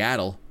expect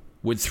Seattle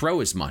would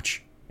throw as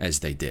much as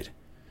they did.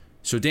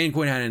 So Dan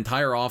Quinn had an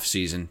entire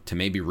offseason to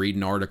maybe read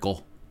an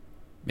article,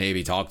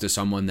 maybe talk to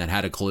someone that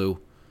had a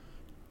clue,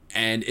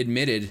 and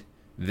admitted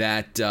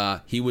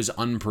that he was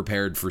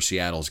unprepared for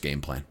Seattle's game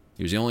plan.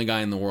 He was the only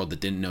guy in the world that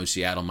didn't know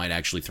Seattle might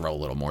actually throw a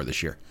little more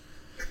this year.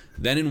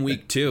 Then in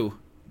week 2,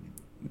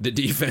 the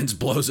defense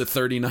blows a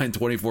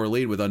 39-24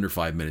 lead with under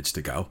 5 minutes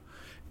to go.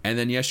 And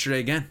then yesterday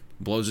again,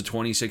 blows a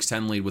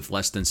 26-10 lead with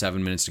less than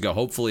 7 minutes to go.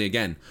 Hopefully,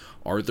 again,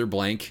 Arthur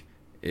Blank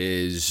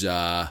is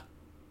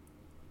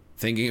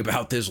thinking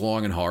about this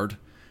long and hard,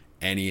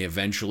 and he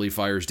eventually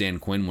fires Dan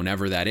Quinn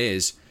whenever that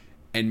is,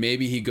 and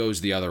maybe he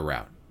goes the other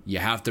route. You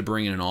have to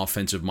bring in an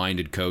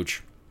offensive-minded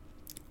coach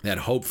that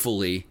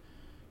hopefully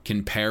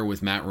can pair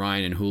with Matt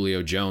Ryan and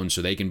Julio Jones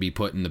so they can be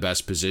put in the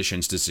best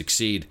positions to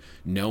succeed,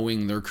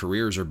 knowing their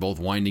careers are both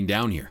winding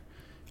down here.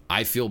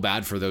 I feel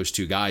bad for those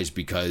two guys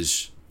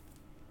because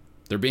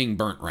they're being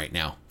burnt right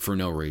now for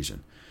no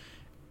reason.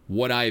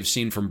 What I have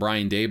seen from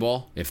Brian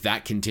Daboll, if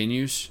that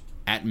continues,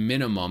 at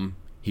minimum,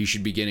 he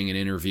should be getting an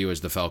interview as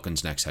the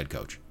Falcons' next head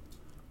coach.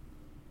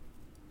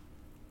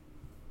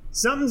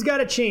 Something's got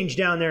to change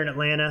down there in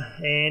Atlanta,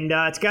 and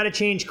it's got to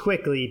change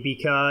quickly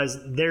because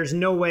there's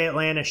no way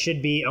Atlanta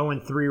should be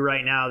 0-3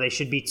 right now. They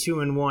should be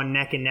 2-1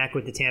 neck and neck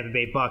with the Tampa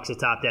Bay Bucks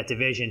atop that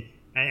division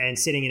and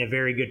sitting in a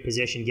very good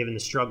position given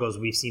the struggles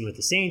we've seen with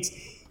the Saints.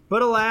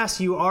 But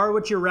alas, you are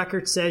what your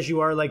record says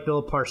you are, like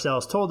Bill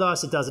Parcells told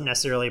us. It doesn't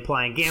necessarily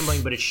apply in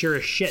gambling, but it sure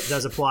as shit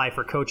does apply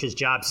for coaches'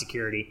 job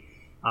security.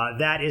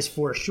 That is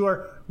for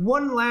sure.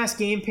 One last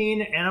game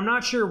pane, and I'm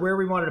not sure where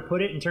we wanted to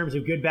put it in terms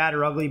of good, bad,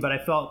 or ugly, but I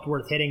felt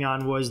worth hitting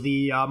on, was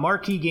the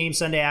marquee game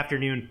Sunday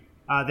afternoon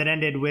that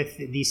ended with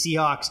the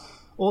Seahawks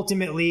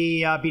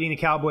ultimately beating the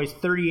Cowboys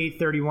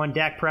 38-31.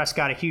 Dak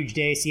Prescott, a huge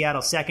day.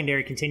 Seattle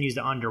secondary continues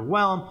to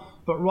underwhelm,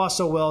 but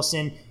Russell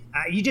Wilson,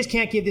 you just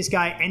can't give this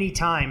guy any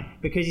time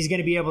because he's going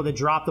to be able to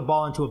drop the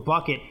ball into a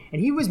bucket.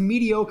 And he was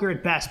mediocre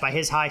at best by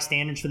his high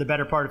standards for the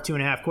better part of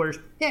 2.5 quarters.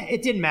 Yeah,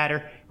 it didn't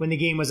matter when the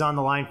game was on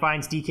the line.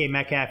 Finds DK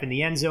Metcalf in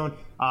the end zone,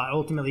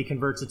 ultimately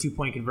converts a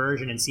 2-point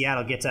conversion, and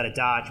Seattle gets out of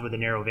Dodge with a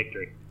narrow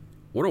victory.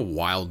 What a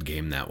wild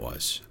game that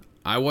was.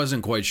 I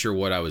wasn't quite sure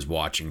what I was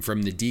watching.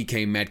 From the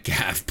DK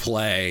Metcalf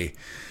play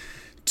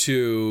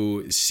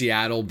to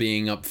Seattle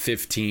being up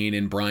 15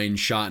 and Brian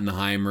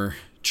Schottenheimer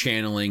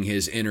channeling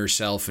his inner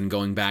self and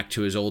going back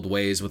to his old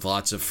ways with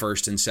lots of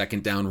first and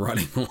second down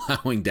running,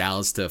 allowing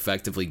Dallas to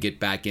effectively get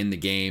back in the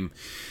game.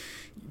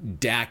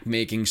 Dak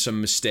making some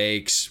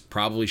mistakes,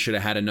 probably should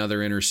have had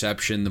another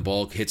interception. The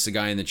ball hits the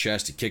guy in the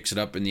chest, he kicks it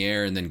up in the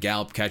air, and then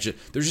Gallup catches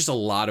it. There's just a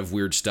lot of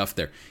weird stuff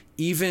there.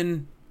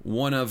 Even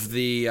one of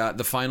the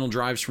final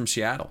drives from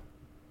Seattle.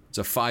 It's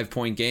a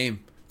 5-point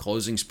game,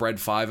 closing spread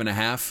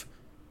 5.5.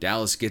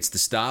 Dallas gets the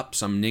stop.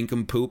 Some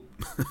nincompoop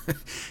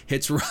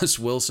hits Russ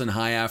Wilson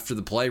high after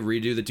the play,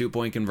 redo the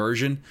 2-point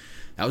conversion.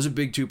 That was a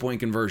big 2-point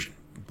conversion.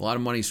 A lot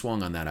of money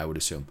swung on that, I would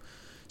assume.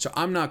 So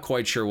I'm not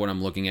quite sure what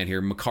I'm looking at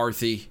here.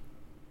 McCarthy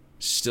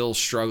still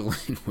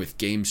struggling with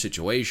game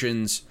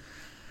situations.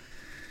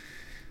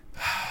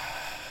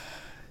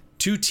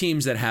 Two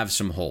teams that have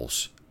some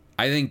holes.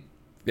 I think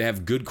they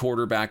have good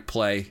quarterback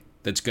play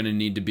that's going to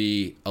need to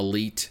be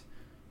elite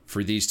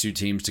for these two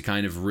teams to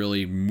kind of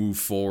really move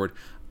forward.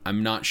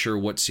 I'm not sure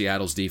what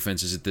Seattle's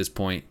defense is at this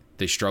point.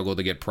 They struggle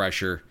to get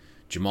pressure.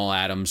 Jamal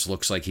Adams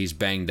looks like he's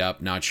banged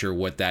up. Not sure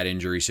what that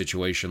injury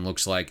situation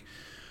looks like.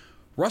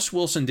 Russ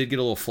Wilson did get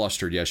a little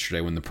flustered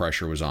yesterday when the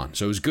pressure was on.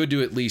 So it was good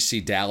to at least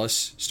see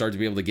Dallas start to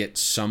be able to get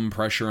some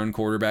pressure on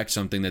quarterback,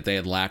 something that they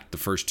had lacked the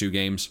first 2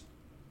 games.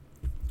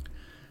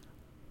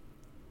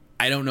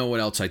 I don't know what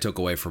else I took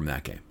away from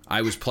that game.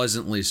 I was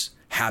pleasantly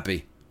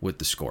happy with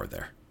the score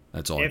there.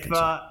 That's all I can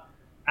say.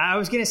 I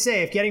was going to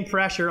say, if getting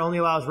pressure only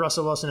allows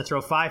Russell Wilson to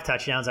throw 5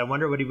 touchdowns, I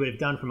wonder what he would have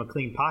done from a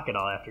clean pocket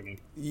all afternoon.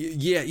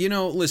 Yeah,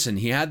 listen,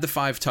 he had the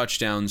 5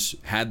 touchdowns,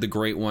 had the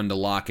great one to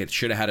Lockett,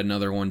 should have had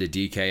another one to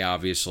DK,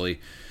 obviously.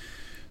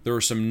 There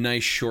were some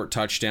nice short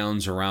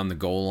touchdowns around the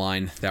goal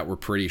line that were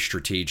pretty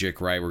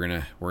strategic, right? We're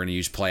gonna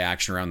use play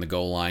action around the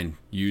goal line,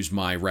 use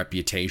my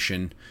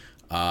reputation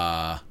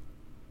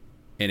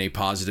in a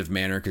positive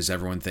manner, because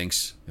everyone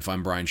thinks if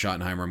I'm Brian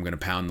Schottenheimer, I'm going to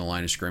pound the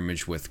line of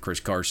scrimmage with Chris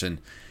Carson.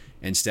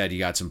 Instead, you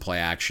got some play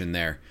action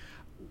there.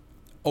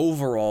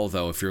 Overall,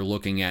 though, if you're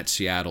looking at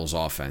Seattle's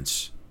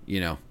offense,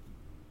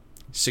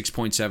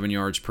 6.7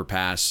 yards per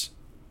pass,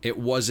 it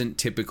wasn't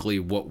typically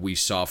what we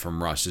saw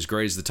from Russ. As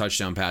great as the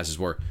touchdown passes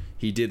were,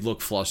 he did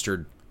look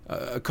flustered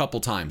a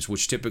couple times,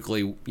 which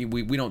typically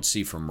we don't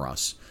see from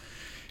Russ.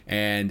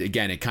 And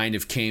again, it kind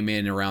of came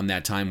in around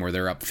that time where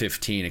they're up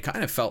 15. It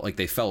kind of felt like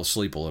they fell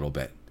asleep a little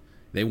bit.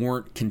 They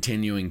weren't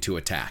continuing to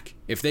attack.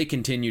 If they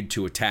continued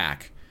to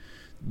attack,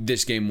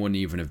 this game wouldn't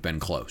even have been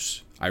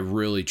close. I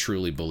really,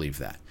 truly believe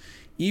that.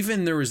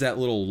 Even there was that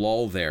little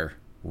lull there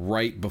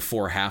right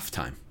before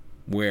halftime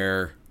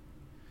where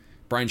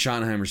Brian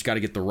Schottenheimer's got to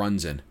get the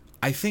runs in.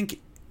 I think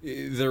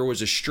there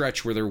was a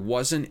stretch where there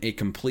wasn't a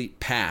complete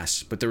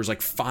pass, but there was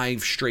like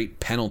 5 straight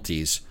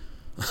penalties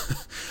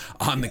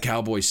on the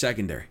Cowboys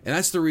secondary. And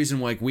that's the reason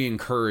we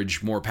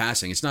encourage more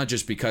passing. It's not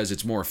just because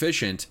it's more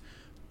efficient,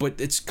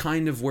 but it's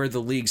kind of where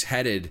the league's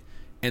headed,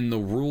 and the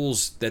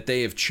rules that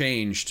they have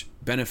changed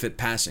benefit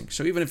passing.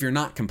 So even if you're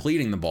not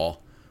completing the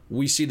ball,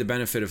 we see the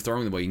benefit of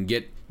throwing the ball. You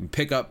can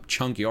pick up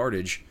chunk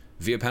yardage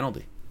via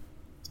penalty.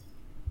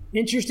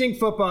 Interesting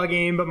football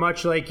game, but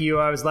much like you,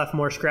 I was left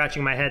more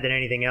scratching my head than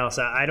anything else.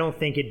 I don't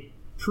think it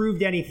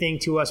proved anything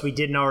to us we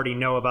didn't already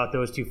know about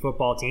those two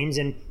football teams.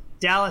 And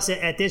Dallas,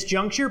 at this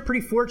juncture,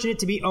 pretty fortunate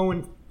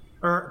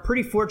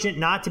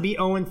not to be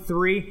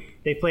 0-3.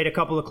 They played a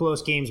couple of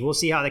close games. We'll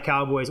see how the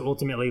Cowboys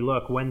ultimately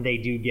look when they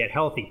do get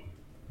healthy.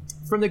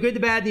 From the good, the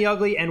bad, the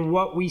ugly, and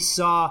what we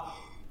saw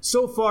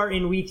so far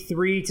in week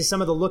 3 to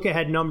some of the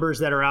look-ahead numbers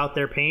that are out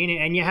there,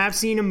 Payne. And you have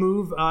seen a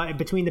move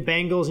between the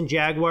Bengals and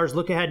Jaguars.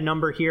 Look-ahead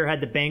number here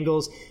had the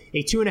Bengals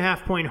a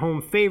 2.5-point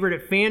home favorite.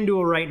 At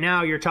FanDuel right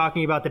now, you're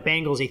talking about the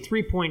Bengals a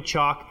 3-point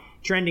chalk,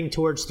 trending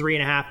towards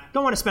 3.5.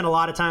 Don't want to spend a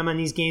lot of time on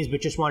these games,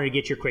 but just wanted to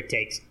get your quick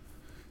takes.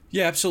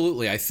 Yeah,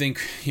 absolutely. I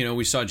think,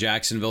 we saw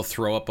Jacksonville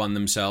throw up on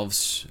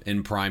themselves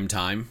in prime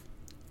time.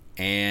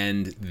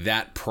 And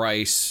that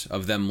price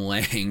of them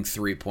laying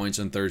 3 points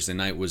on Thursday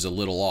night was a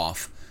little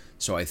off.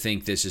 So I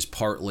think this is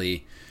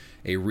partly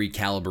a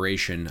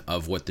recalibration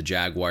of what the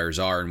Jaguars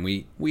are. And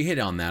we hit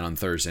on that on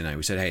Thursday night.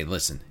 We said, hey,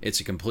 listen,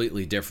 it's a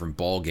completely different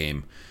ball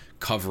game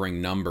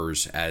covering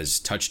numbers as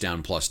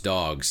touchdown plus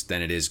dogs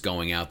than it is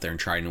going out there and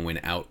trying to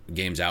win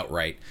games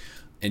outright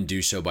and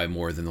do so by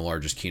more than the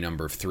largest key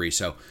number of 3.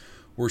 So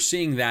we're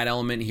seeing that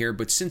element here.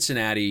 But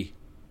Cincinnati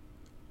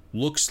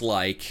looks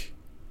like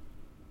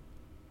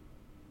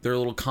they're a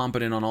little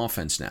competent on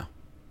offense now.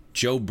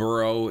 Joe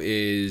Burrow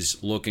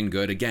is looking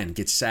good. Again,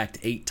 gets sacked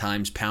 8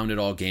 times, pounded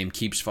all game,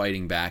 keeps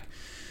fighting back.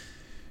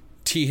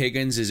 T.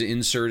 Higgins is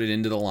inserted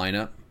into the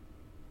lineup.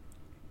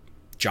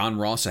 John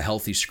Ross, a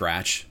healthy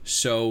scratch.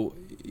 So,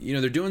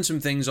 they're doing some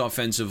things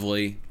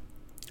offensively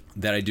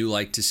that I do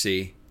like to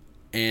see.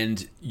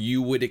 And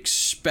you would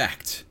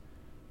expect,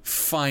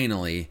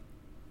 finally,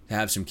 to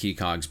have some key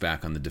cogs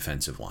back on the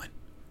defensive line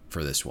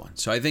for this one.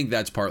 So I think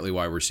that's partly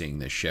why we're seeing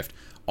this shift.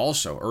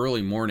 Also,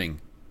 early morning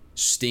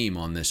steam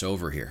on this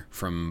over here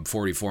from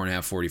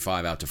 44.5,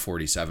 45 out to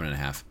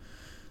 47.5.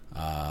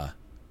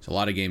 So a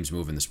lot of games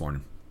moving this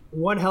morning.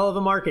 One hell of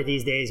a market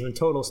these days when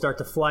totals start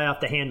to fly off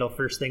the handle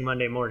first thing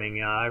Monday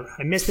morning.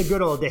 I miss the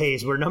good old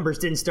days where numbers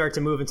didn't start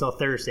to move until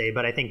Thursday,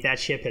 but I think that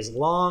ship has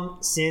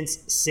long since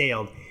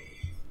sailed.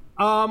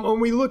 When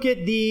we look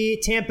at the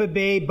Tampa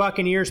Bay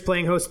Buccaneers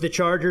playing host to the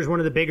Chargers, one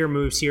of the bigger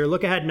moves here.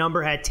 Look ahead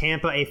number had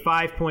Tampa a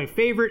 5-point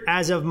favorite.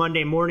 As of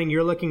Monday morning,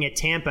 you're looking at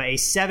Tampa a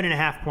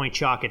 7.5-point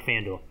chalk at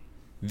FanDuel.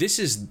 This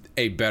is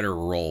a better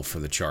role for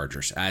the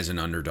Chargers as an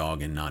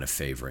underdog and not a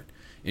favorite.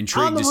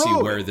 Intrigued to see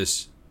where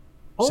this...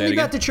 Only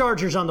bet the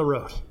Chargers on the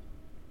road.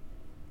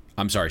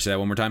 I'm sorry, say that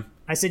one more time.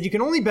 I said you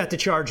can only bet the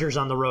Chargers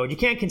on the road. You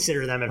can't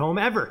consider them at home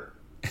ever.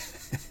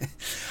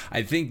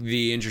 I think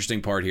the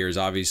interesting part here is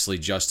obviously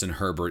Justin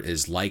Herbert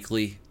is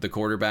likely the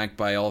quarterback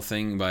by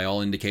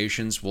all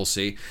indications. We'll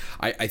see.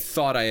 I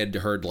thought I had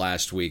heard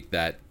last week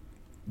that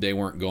they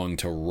weren't going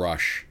to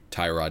rush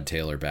Tyrod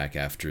Taylor back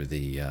after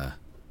the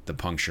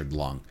punctured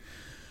lung.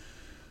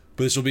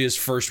 But this will be his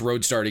first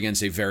road start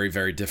against a very,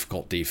 very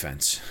difficult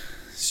defense.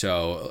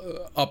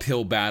 So,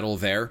 uphill battle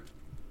there.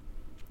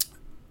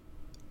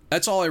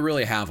 That's all I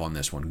really have on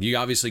this one. You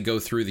obviously go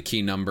through the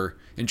key number.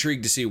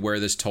 Intrigued to see where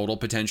this total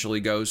potentially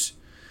goes.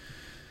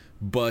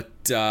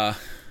 But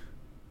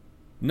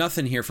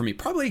nothing here for me.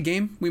 Probably a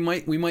game we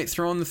might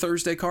throw on the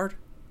Thursday card.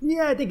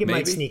 Yeah, I think it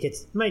might sneak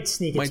its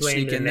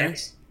way into the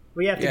mix.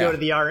 We have to go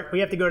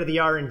to the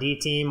R&D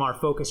team, our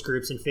focus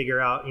groups, and figure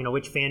out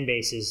which fan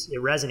bases it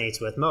resonates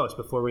with most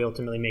before we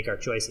ultimately make our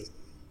choices.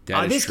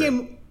 This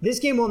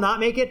game will not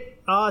make it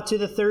to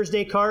the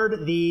Thursday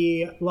card.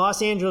 The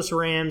Los Angeles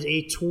Rams,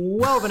 a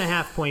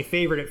 12.5-point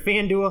favorite at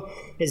FanDuel,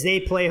 as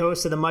they play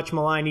host to the much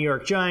maligned New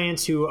York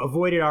Giants, who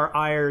avoided our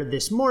ire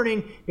this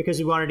morning because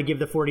we wanted to give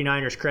the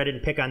 49ers credit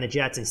and pick on the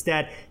Jets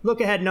instead. Look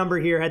ahead number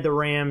here had the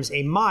Rams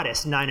a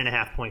modest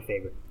 9.5-point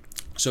favorite.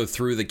 So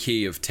through the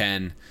key of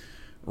 10,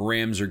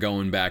 Rams are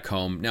going back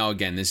home. Now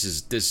again, this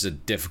is a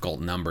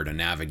difficult number to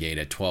navigate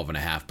at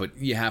 12.5, but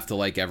you have to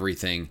like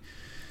everything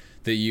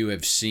that you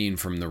have seen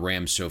from the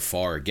Rams so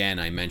far. Again,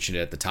 I mentioned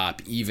it at the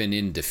top, even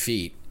in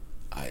defeat,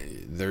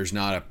 there's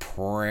not a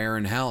prayer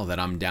in hell that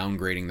I'm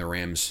downgrading the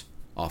Rams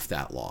off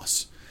that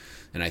loss.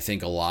 And I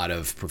think a lot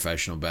of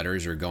professional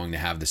bettors are going to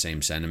have the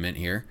same sentiment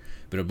here.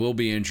 But it will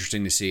be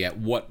interesting to see at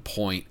what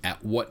point,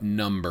 at what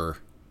number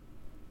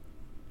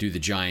do the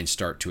Giants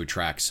start to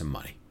attract some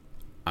money.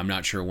 I'm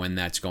not sure when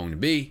that's going to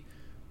be,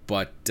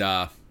 but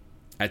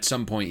at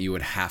some point you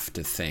would have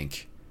to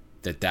think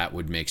that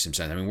would make some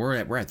sense. I mean, we're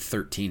at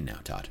 13 now,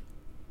 Todd.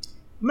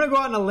 I'm going to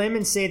go out on a limb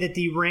and say that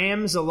the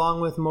Rams,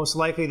 along with most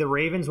likely the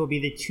Ravens, will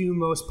be the two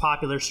most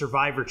popular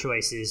survivor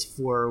choices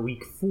for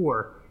Week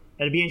 4.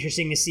 It'll be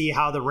interesting to see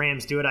how the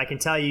Rams do it. I can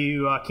tell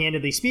you,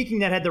 candidly speaking,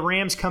 that had the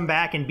Rams come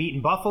back and beaten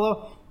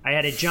Buffalo, I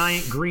had a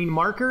giant green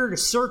marker to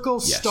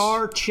circle,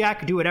 star,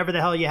 check, do whatever the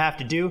hell you have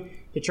to do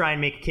to try and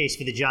make a case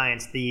for the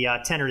Giants. The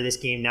tenor of this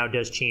game now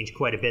does change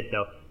quite a bit,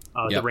 though.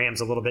 The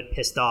Rams a little bit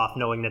pissed off,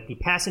 knowing that the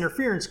pass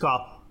interference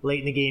call late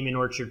in the game in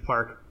Orchard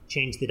Park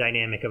changed the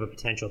dynamic of a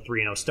potential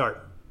 3-0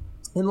 start.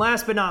 And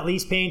last but not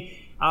least, Payne,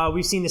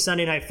 we've seen the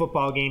Sunday Night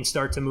Football game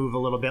start to move a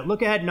little bit.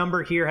 Look ahead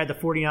number here had the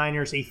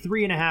 49ers a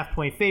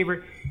 3.5-point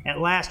favorite. At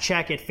last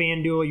check at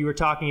FanDuel, you were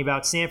talking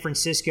about San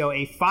Francisco,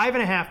 a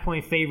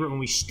 5.5-point favorite when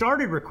we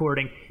started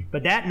recording,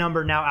 but that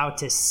number now out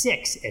to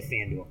 6 at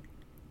FanDuel.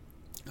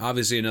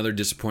 Obviously another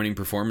disappointing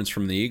performance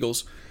from the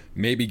Eagles.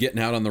 Maybe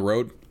getting out on the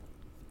road,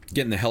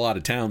 getting the hell out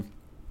of town,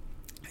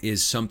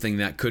 is something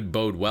that could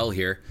bode well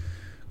here.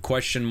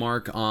 Question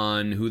mark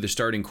on who the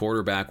starting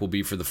quarterback will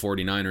be for the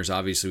 49ers.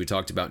 Obviously, we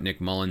talked about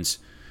Nick Mullins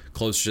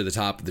closer to the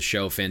top of the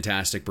show.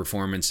 Fantastic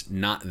performance.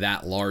 Not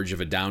that large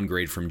of a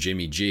downgrade from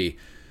Jimmy G.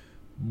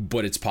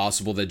 But it's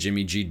possible that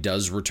Jimmy G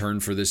does return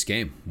for this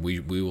game. We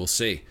will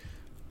see.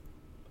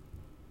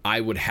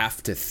 I would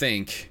have to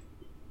think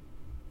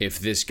if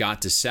this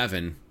got to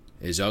 7,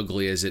 as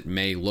ugly as it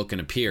may look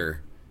and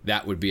appear,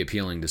 that would be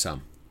appealing to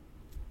some.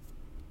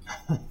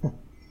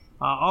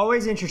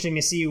 Always interesting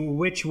to see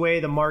which way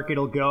the market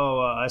will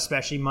go,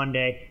 especially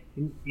Monday.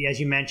 As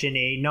you mentioned,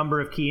 a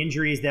number of key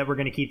injuries that we're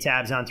going to keep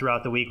tabs on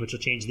throughout the week, which will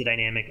change the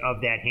dynamic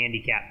of that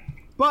handicap.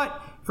 But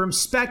from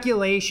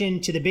speculation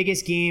to the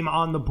biggest game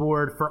on the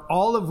board for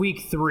all of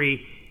Week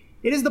 3,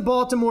 it is the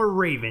Baltimore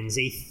Ravens,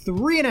 a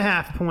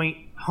 3.5-point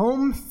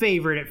home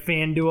favorite at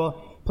FanDuel,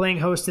 playing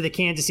host to the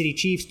Kansas City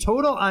Chiefs.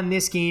 Total on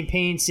this game,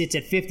 Payne, sits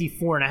at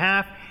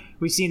 54.5.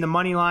 We've seen the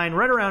money line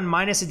right around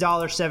minus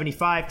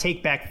 $1.75,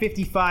 take back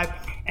 55.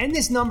 And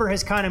this number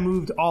has kind of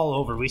moved all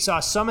over. We saw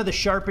some of the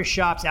sharpest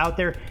shops out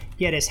there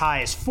get as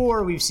high as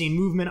 4. We've seen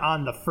movement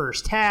on the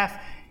first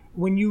half.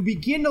 When you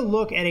begin to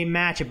look at a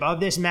matchup of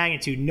this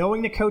magnitude,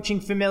 knowing the coaching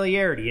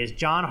familiarity, as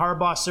John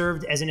Harbaugh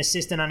served as an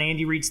assistant on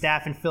Andy Reid's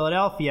staff in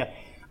Philadelphia,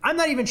 I'm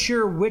not even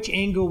sure which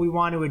angle we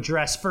want to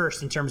address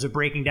first in terms of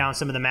breaking down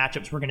some of the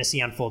matchups we're going to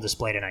see on full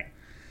display tonight.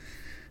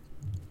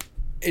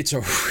 It's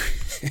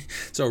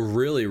a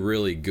really,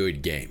 really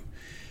good game.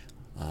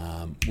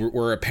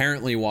 We're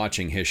apparently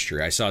watching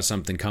history. I saw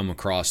something come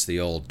across the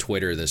old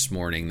Twitter this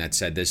morning that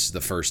said this is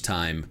the first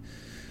time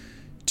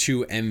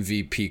 2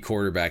 MVP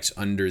quarterbacks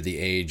under the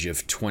age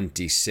of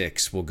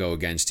 26 will go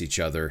against each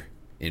other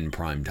in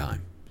prime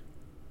time.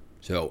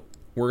 So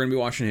we're going to be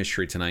watching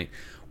history tonight.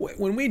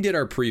 When we did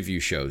our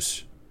preview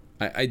shows,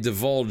 I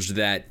divulged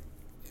that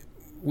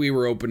we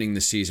were opening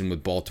the season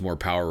with Baltimore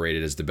power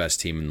rated as the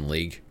best team in the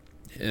league.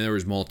 And there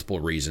was multiple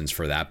reasons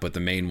for that, but the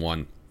main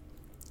one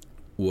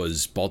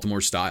was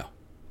Baltimore's style.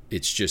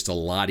 It's just a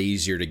lot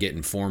easier to get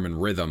in form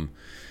and rhythm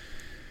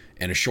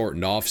in a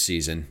shortened off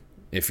season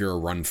if you're a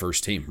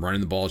run-first team.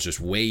 Running the ball is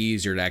just way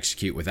easier to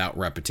execute without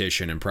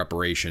repetition and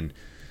preparation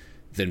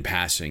than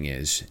passing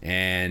is.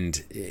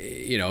 And,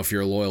 if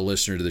you're a loyal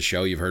listener to the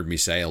show, you've heard me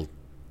say, a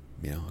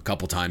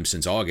couple times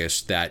since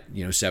August that,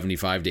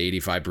 75 to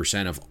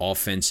 85% of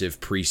offensive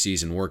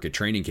preseason work at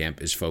training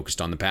camp is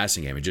focused on the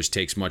passing game. It just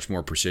takes much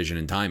more precision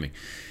and timing.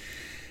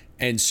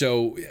 And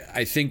so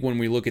I think when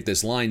we look at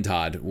this line,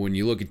 Todd, when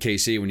you look at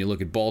KC, when you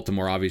look at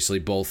Baltimore, obviously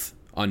both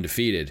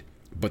undefeated,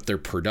 but their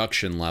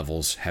production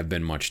levels have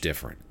been much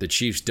different. The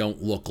Chiefs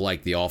don't look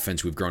like the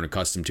offense we've grown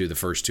accustomed to the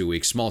first 2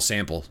 weeks. Small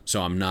sample,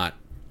 so I'm not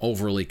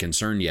overly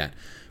concerned yet.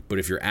 But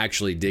if you're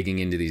actually digging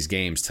into these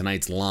games,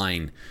 tonight's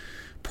line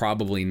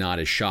probably not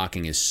as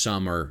shocking as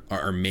some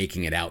are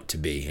making it out to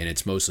be. And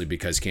it's mostly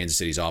because Kansas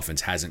City's offense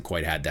hasn't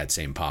quite had that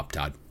same pop,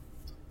 Todd.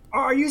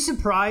 Are you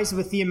surprised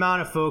with the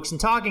amount of folks and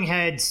talking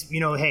heads,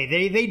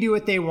 hey, they do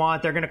what they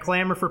want. They're going to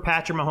clamor for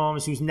Patrick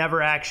Mahomes, who's never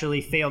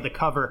actually failed to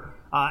cover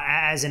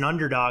as an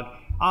underdog.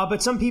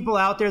 But some people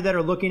out there that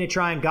are looking to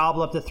try and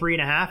gobble up to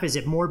 3.5, is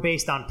it more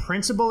based on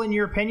principle, in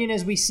your opinion,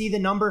 as we see the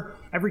number?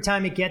 Every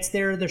time it gets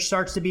there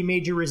starts to be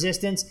major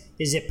resistance.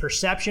 Is it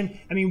perception?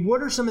 I mean,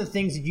 what are some of the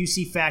things that you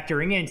see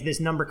factoring into this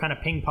number kind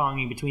of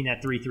ping-ponging between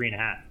that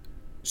 3.5?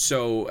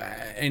 So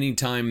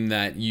anytime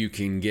that you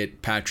can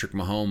get Patrick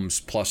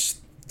Mahomes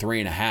plus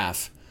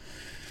 3.5,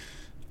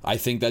 I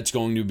think that's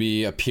going to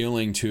be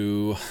appealing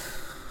to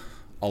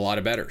a lot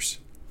of bettors.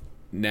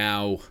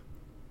 Now,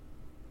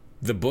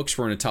 the books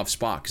were in a tough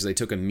spot because they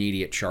took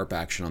immediate sharp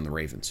action on the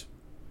Ravens.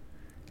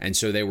 And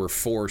so they were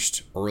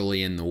forced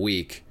early in the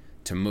week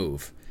to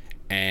move.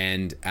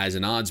 And as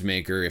an odds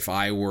maker, if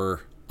I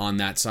were on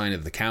that side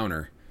of the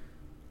counter,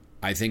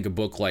 I think a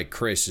book like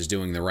Chris is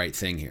doing the right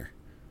thing here.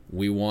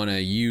 We want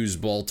to use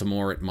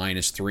Baltimore at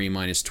 -3,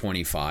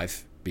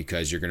 -25,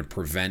 because you're going to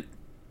prevent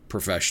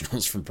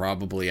professionals from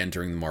probably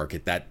entering the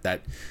market.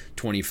 That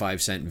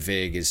 25-cent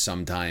VIG is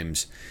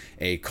sometimes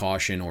a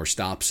caution or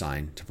stop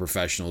sign to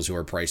professionals who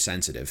are price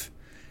sensitive.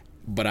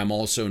 But I'm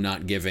also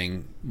not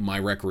giving my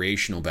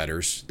recreational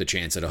bettors the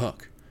chance at a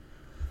hook.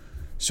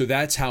 So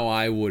that's how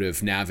I would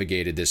have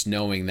navigated this,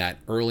 knowing that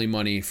early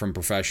money from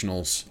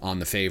professionals on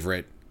the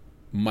favorite,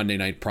 Monday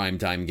night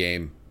primetime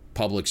game,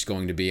 public's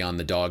going to be on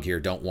the dog here,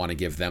 don't want to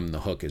give them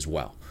the hook as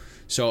well.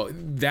 So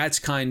that's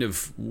kind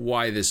of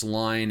why this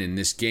line in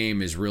this game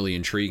is really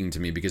intriguing to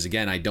me, because,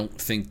 again, I don't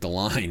think the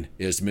line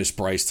is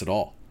mispriced at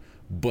all.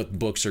 But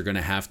books are going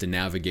to have to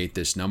navigate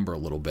this number a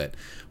little bit.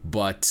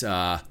 But,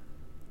 I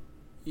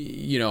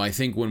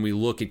think when we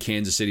look at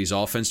Kansas City's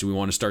offense, do we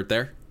want to start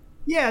there?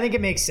 Yeah, I think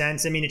it makes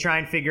sense. I mean, to try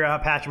and figure out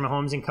how Patrick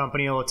Mahomes and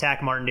company will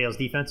attack Martindale's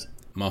defense.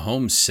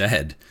 Mahomes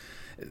said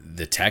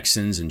the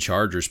Texans and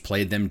Chargers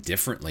played them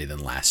differently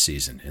than last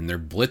season, and their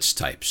blitz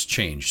types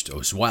changed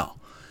as well.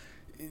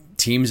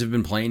 Teams have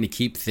been playing to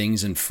keep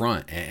things in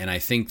front, and I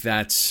think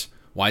that's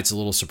why it's a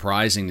little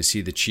surprising to see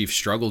the Chiefs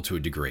struggle to a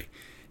degree,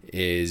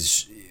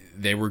 is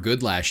they were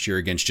good last year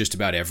against just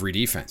about every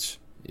defense.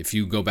 If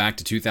you go back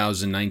to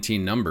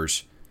 2019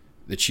 numbers,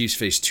 the Chiefs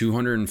faced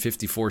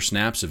 254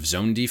 snaps of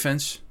zone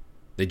defense.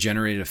 They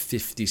generated a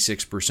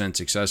 56%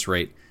 success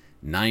rate,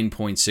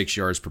 9.6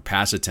 yards per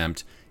pass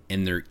attempt,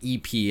 and their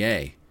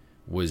EPA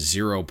was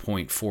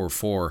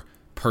 0.44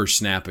 per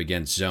snap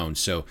against zone.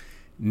 So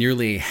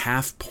nearly a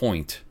half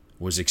point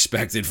was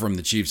expected from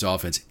the Chiefs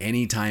offense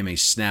anytime a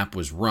snap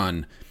was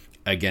run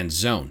against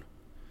zone.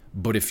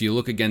 But if you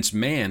look against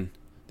man,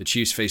 the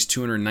Chiefs faced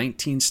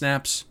 219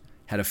 snaps,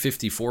 had a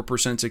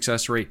 54%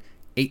 success rate,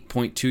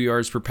 8.2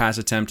 yards per pass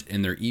attempt,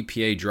 and their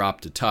EPA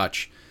dropped a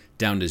touch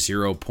down to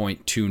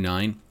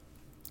 0.29.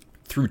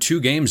 Through 2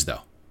 games,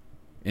 though,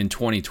 in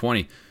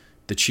 2020,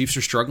 the Chiefs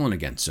are struggling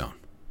against zone.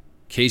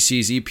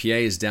 KC's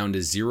EPA is down to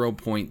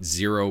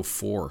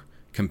 0.04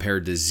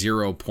 compared to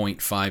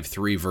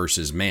 0.53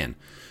 versus man.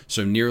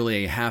 So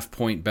nearly a half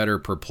point better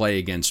per play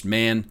against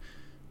man.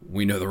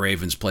 We know the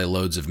Ravens play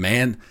loads of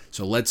man,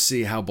 so let's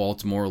see how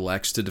Baltimore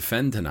elects to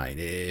defend tonight.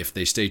 If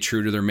they stay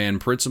true to their man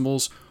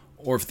principles,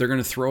 or if they're going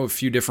to throw a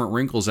few different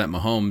wrinkles at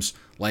Mahomes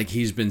like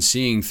he's been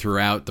seeing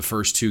throughout the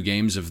first 2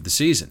 games of the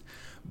season.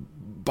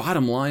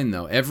 Bottom line,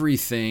 though,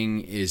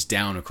 everything is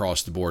down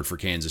across the board for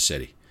Kansas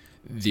City.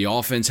 The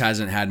offense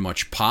hasn't had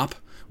much pop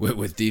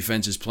with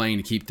defenses playing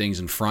to keep things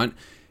in front.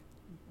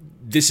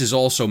 This is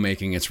also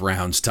making its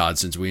rounds, Todd,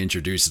 since we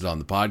introduced it on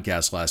the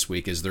podcast last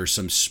week, is there's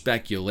some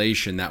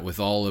speculation that with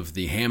all of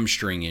the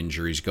hamstring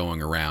injuries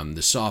going around,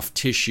 the soft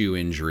tissue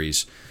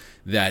injuries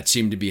that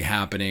seem to be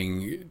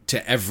happening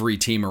to every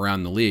team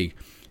around the league,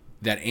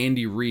 that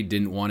Andy Reid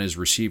didn't want his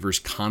receivers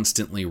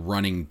constantly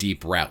running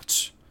deep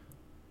routes.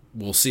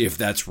 We'll see if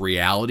that's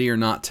reality or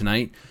not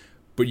tonight,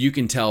 but you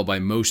can tell by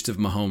most of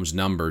Mahomes'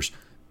 numbers,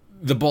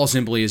 the ball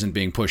simply isn't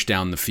being pushed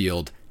down the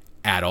field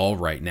at all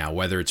right now,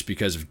 whether it's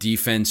because of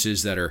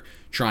defenses that are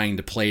trying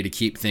to play to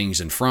keep things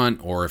in front,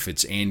 or if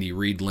it's Andy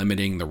Reid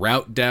limiting the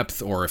route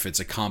depth, or if it's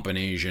a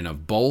combination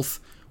of both.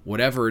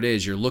 Whatever it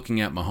is, you're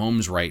looking at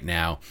Mahomes right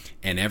now,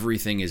 and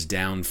everything is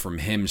down from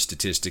him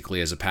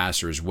statistically as a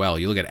passer as well.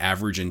 You look at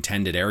average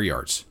intended air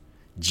yards,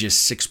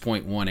 just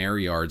 6.1 air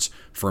yards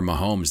for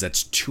Mahomes.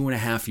 That's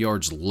 2.5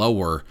 yards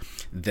lower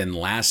than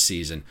last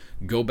season.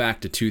 Go back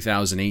to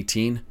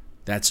 2018,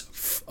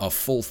 that's a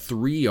full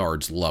 3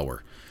 yards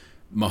lower.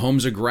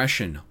 Mahomes'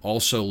 aggression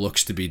also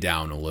looks to be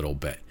down a little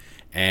bit.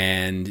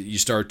 And you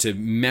start to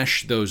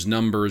mesh those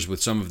numbers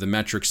with some of the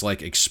metrics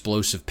like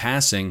explosive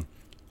passing.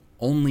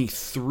 Only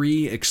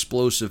 3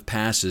 explosive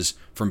passes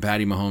from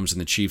Patty Mahomes and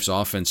the Chiefs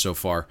offense so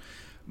far.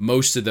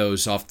 Most of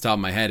those, off the top of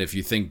my head, if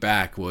you think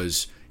back,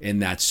 was in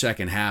that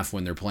second half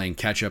when they're playing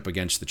catch-up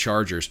against the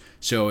Chargers.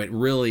 So it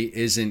really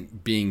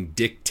isn't being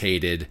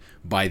dictated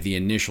by the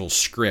initial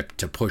script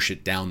to push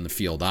it down the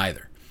field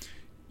either.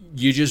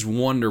 You just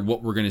wonder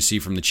what we're going to see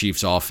from the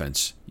Chiefs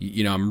offense.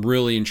 You know, I'm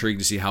really intrigued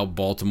to see how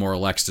Baltimore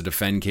elects to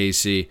defend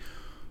KC.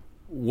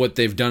 What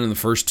they've done in the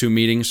first 2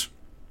 meetings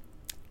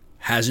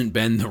hasn't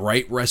been the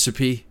right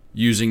recipe,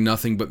 using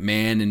nothing but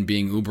man and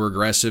being uber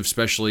aggressive,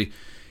 especially,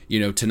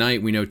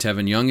 tonight we know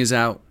Tevin Young is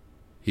out.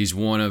 He's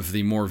one of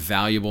the more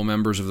valuable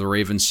members of the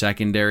Ravens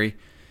secondary.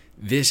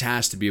 This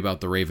has to be about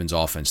the Ravens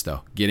offense,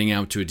 though. Getting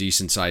out to a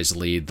decent-sized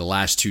lead. The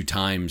last 2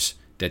 times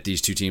that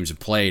these 2 teams have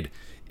played,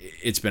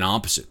 it's been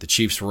opposite. The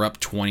Chiefs were up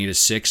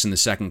 20-6 in the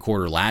second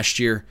quarter last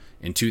year.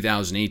 In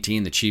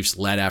 2018, the Chiefs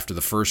led after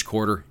the first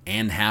quarter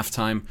and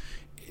halftime.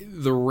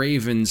 The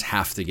Ravens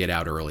have to get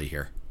out early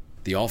here.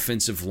 The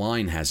offensive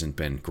line hasn't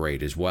been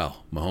great as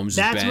well. Mahomes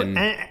has been...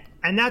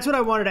 And that's what I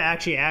wanted to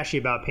actually ask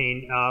you about,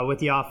 Payne, with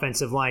the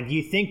offensive line. Do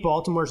you think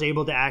Baltimore's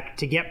able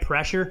to get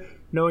pressure,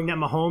 knowing that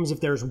Mahomes, if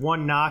there's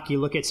one knock, you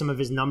look at some of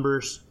his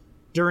numbers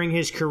during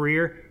his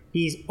career,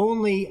 he's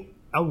only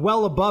a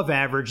well above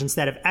average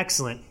instead of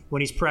excellent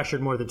when he's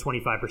pressured more than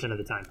 25% of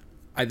the time?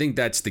 I think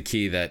that's the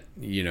key that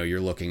you're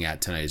looking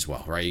at tonight as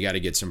well, right? You got to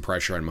get some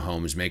pressure on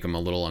Mahomes, make him a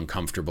little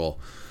uncomfortable.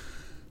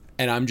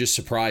 And I'm just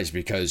surprised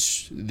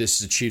because this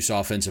is a Chiefs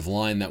offensive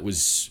line that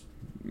was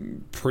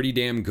pretty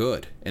damn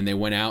good. And they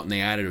went out and they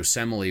added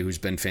Osemele, who's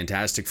been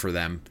fantastic for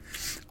them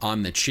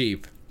on the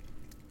cheap.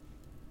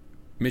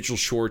 Mitchell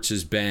Schwartz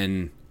has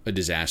been a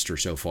disaster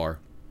so far.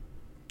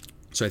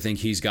 So I think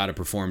he's got to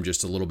perform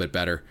just a little bit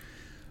better.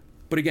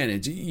 But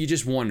again, you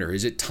just wonder,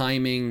 is it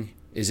timing?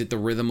 Is it the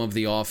rhythm of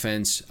the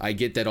offense? I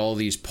get that all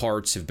these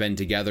parts have been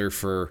together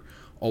for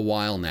a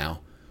while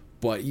now.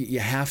 But you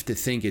have to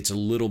think it's a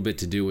little bit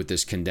to do with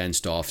this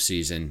condensed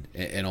offseason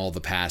and all the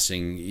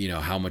passing,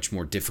 how much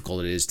more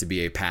difficult it is to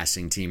be a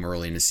passing team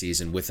early in the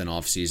season with an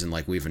offseason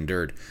like we've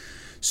endured.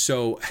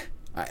 So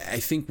I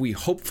think we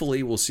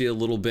hopefully will see a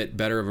little bit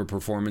better of a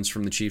performance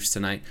from the Chiefs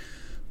tonight.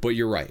 But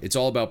you're right. It's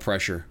all about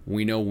pressure.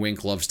 We know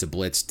Wink loves to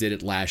blitz, did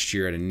it last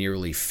year at a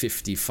nearly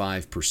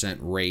 55%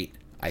 rate.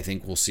 I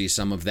think we'll see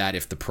some of that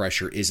if the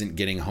pressure isn't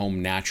getting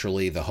home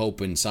naturally. The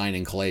hope in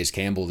signing Calais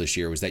Campbell this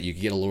year was that you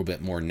could get a little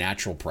bit more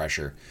natural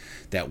pressure,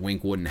 that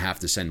Wink wouldn't have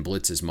to send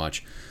blitz as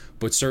much.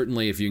 But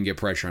certainly if you can get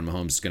pressure on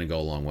Mahomes, it's going to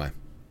go a long way.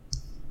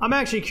 I'm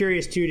actually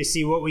curious, too, to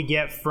see what we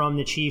get from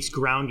the Chiefs'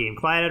 ground game.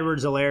 Clyde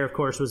Edwards-Helaire, of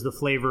course, was the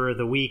flavor of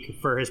the week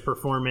for his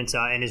performance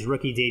in his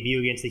rookie debut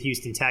against the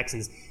Houston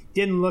Texans.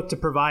 Didn't look to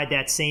provide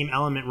that same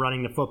element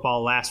running the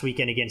football last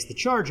weekend against the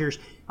Chargers.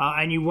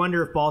 And you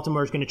wonder if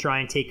Baltimore is going to try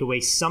and take away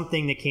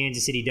something that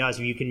Kansas City does.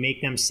 If you can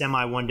make them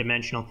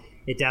semi-one-dimensional,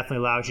 it definitely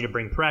allows you to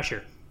bring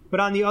pressure. But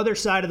on the other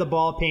side of the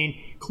ball, Payne,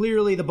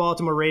 clearly the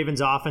Baltimore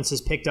Ravens offense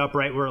has picked up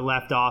right where it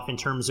left off in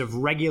terms of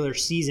regular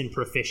season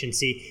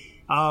proficiency.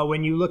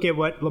 When you look at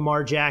what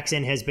Lamar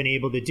Jackson has been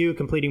able to do,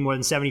 completing more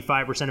than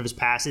 75% of his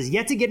passes,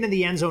 yet to get into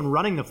the end zone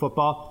running the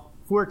football,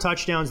 4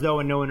 touchdowns, though,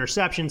 and no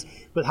interceptions,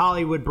 with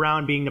Hollywood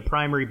Brown being the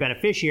primary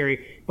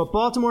beneficiary. But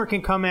Baltimore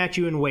can come at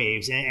you in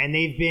waves, and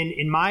they've been,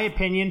 in my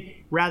opinion,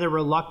 rather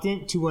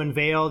reluctant to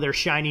unveil their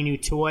shiny new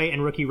toy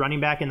and rookie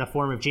running back in the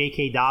form of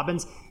J.K.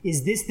 Dobbins.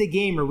 Is this the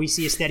game where we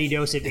see a steady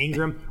dose of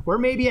Ingram, or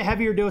maybe a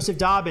heavier dose of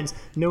Dobbins,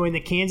 knowing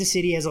that Kansas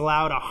City has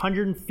allowed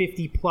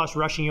 150-plus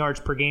rushing yards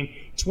per game,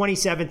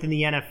 27th in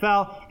the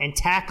NFL, and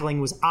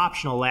tackling was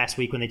optional last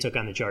week when they took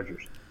on the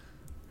Chargers?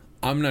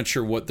 I'm not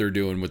sure what they're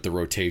doing with the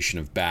rotation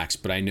of backs,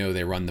 but I know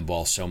they run the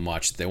ball so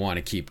much that they want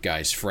to keep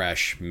guys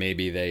fresh.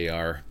 Maybe they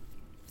are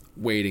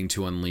waiting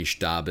to unleash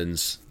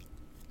Dobbins.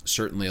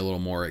 Certainly a little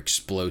more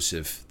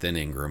explosive than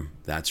Ingram,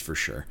 that's for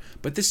sure.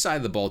 But this side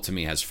of the ball, to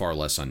me, has far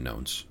less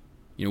unknowns.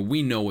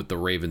 We know what the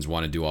Ravens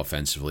want to do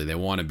offensively. They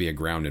want to be a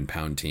ground and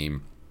pound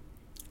team.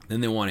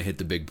 Then they want to hit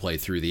the big play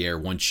through the air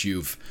once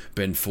you've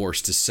been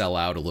forced to sell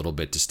out a little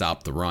bit to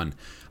stop the run.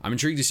 I'm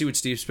intrigued to see what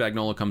Steve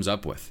Spagnuolo comes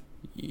up with.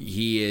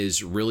 He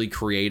is really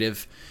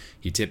creative.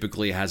 He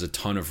typically has a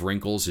ton of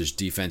wrinkles. His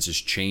defenses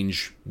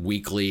change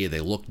weekly. They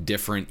look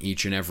different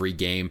each and every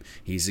game.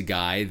 He's a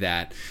guy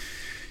that,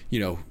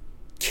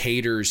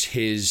 caters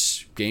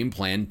his game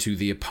plan to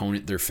the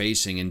opponent they're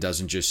facing and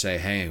doesn't just say,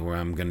 hey,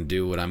 I'm going to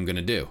do what I'm going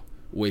to do,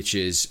 which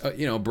is,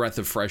 a breath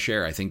of fresh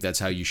air. I think that's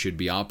how you should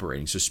be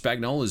operating. So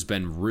Spagnuolo has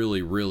been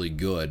really, really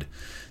good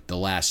the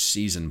last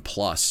season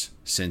plus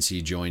since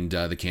he joined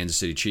the Kansas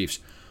City Chiefs.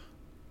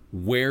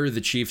 Where the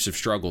Chiefs have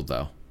struggled,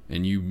 though,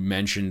 and you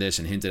mentioned this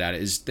and hinted at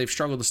it, is they've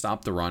struggled to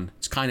stop the run.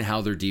 It's kind of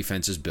how their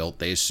defense is built.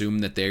 They assume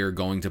that they are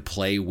going to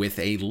play with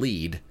a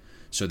lead,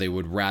 so they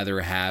would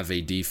rather have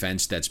a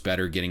defense that's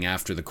better getting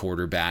after the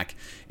quarterback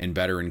and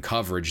better in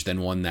coverage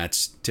than one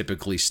that's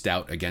typically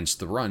stout against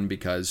the run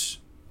because,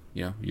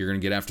 you're going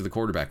to get after the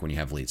quarterback when you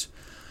have leads.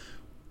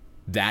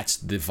 That's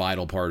the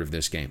vital part of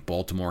this game.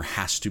 Baltimore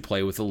has to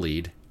play with a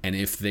lead, and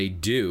if they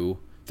do,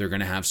 they're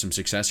going to have some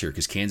success here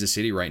because Kansas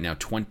City right now,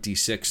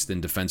 26th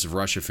in defensive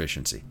rush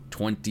efficiency,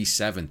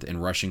 27th in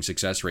rushing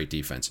success rate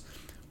defense.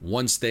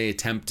 Once they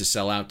attempt to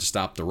sell out to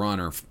stop the run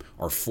or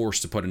are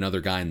forced to put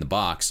another guy in the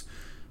box,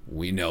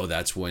 we know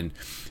that's when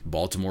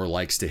Baltimore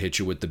likes to hit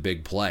you with the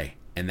big play.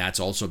 And that's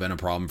also been a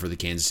problem for the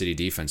Kansas City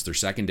defense. Their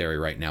secondary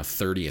right now,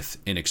 30th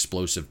in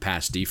explosive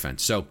pass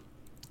defense. So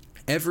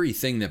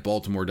everything that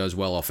Baltimore does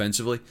well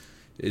offensively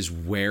is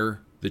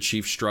where the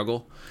Chiefs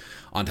struggle.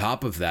 On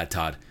top of that,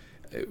 Todd,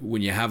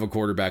 when you have a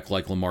quarterback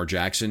like Lamar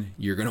Jackson,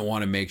 you're going to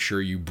want to make sure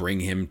you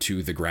bring him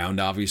to the ground,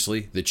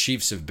 obviously. The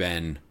Chiefs have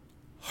been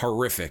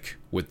horrific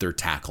with their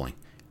tackling,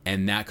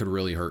 and that could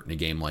really hurt in a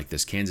game like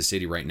this. Kansas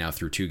City right now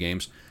through 2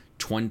 games,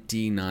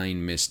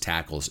 29 missed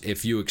tackles.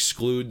 If you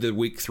exclude the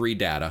Week 3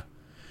 data,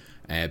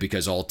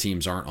 because all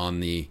teams aren't on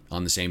the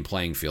same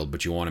playing field,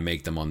 but you want to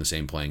make them on the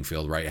same playing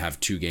field, right? Have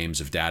 2 games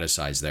of data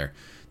size there.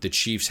 The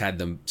Chiefs had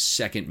the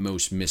second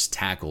most missed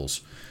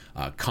tackles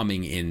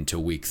coming into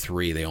Week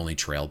 3. They only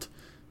trailed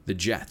the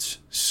Jets.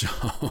 So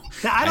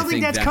I don't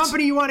think that's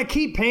company you want to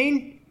keep,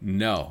 Payne.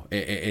 No,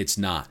 it's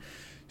not.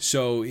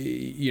 So,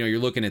 you're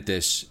looking at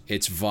this.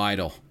 It's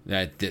vital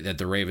that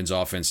the Ravens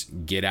offense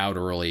get out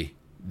early.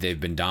 They've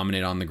been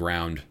dominant on the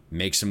ground,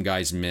 make some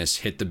guys miss,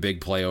 hit the big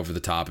play over the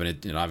top,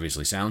 and it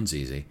obviously sounds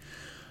easy.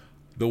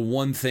 The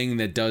one thing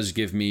that does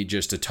give me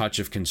just a touch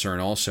of concern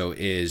also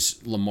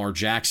is Lamar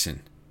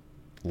Jackson,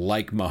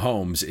 like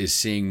Mahomes, is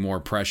seeing more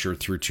pressure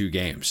through 2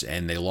 games.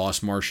 And they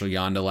lost Marshall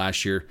Yanda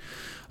last year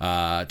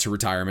to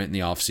retirement in the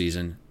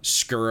offseason.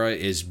 Skura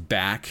is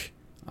back,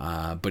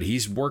 but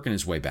he's working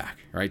his way back,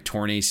 right?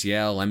 Torn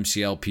ACL,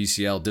 MCL,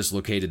 PCL,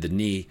 dislocated the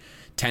knee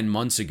 10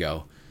 months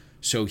ago.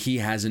 So he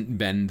hasn't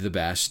been the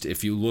best.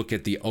 If you look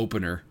at the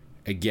opener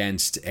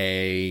against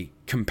a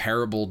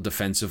comparable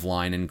defensive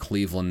line in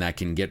Cleveland that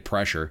can get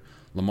pressure,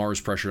 Lamar is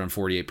pressured on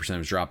 48% of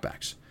his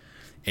dropbacks.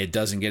 It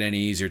doesn't get any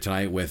easier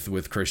tonight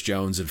with Chris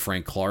Jones and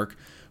Frank Clark,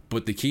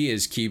 but the key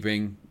is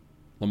keeping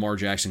Lamar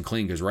Jackson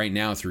clean because right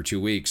now through 2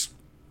 weeks,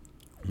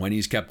 when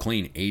he's kept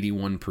clean,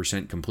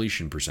 81%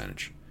 completion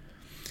percentage.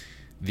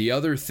 The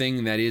other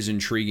thing that is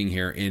intriguing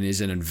here and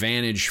is an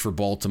advantage for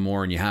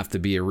Baltimore, and you have to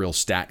be a real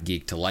stat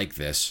geek to like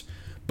this,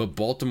 but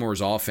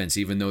Baltimore's offense,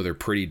 even though they're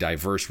pretty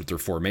diverse with their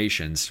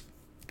formations,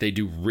 they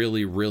do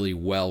really, really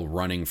well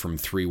running from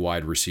 3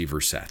 wide receiver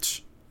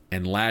sets.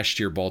 And last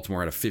year,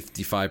 Baltimore had a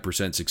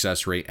 55%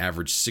 success rate,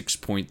 averaged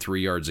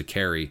 6.3 yards a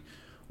carry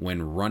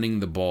when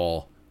running the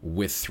ball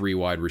with 3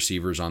 wide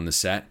receivers on the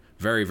set.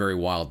 Very, very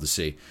wild to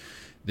see.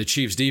 The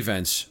Chiefs'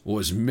 defense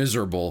was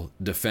miserable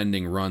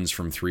defending runs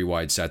from 3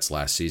 wide sets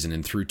last season,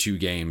 and through 2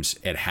 games,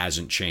 it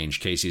hasn't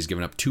changed. Casey's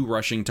given up 2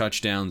 rushing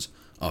touchdowns,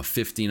 a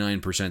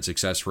 59%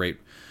 success rate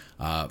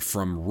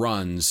from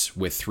runs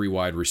with 3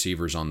 wide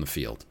receivers on the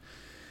field.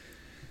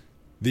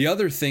 The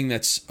other thing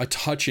that's a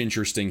touch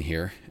interesting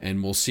here,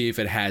 and we'll see if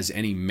it has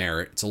any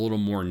merit, it's a little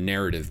more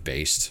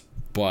narrative-based,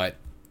 but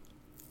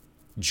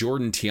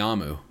Jordan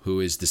Ta'amu, who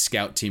is the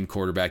scout team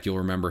quarterback, you'll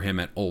remember him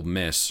at Ole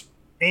Miss,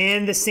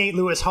 and the St.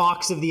 Louis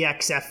Hawks of the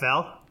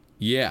XFL.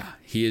 Yeah,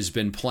 he has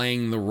been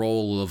playing the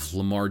role of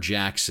Lamar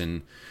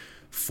Jackson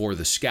for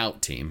the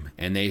scout team,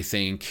 and they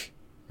think,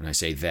 and I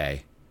say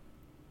they,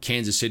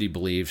 Kansas City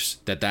believes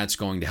that that's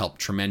going to help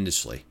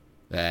tremendously,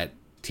 that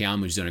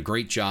Ta'amu's done a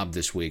great job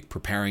this week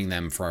preparing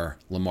them for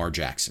Lamar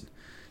Jackson.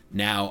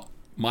 Now,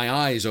 my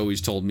eyes always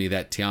told me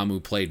that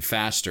Ta'amu played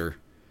faster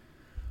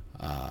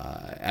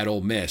at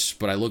Ole Miss,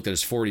 but I looked at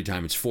his 40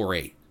 time, it's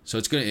 4.8. So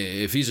it's gonna,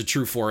 if he's a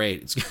true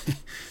 4.8,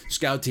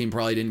 scout team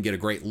probably didn't get a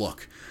great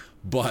look,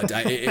 but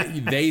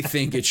they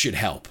think it should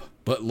help.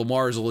 But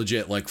Lamar is a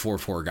legit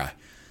 4.4 guy.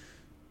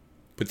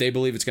 But they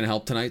believe it's going to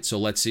help tonight, so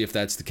let's see if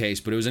that's the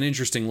case. But it was an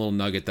interesting little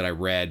nugget that I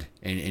read,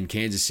 and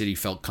Kansas City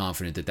felt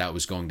confident that that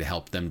was going to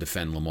help them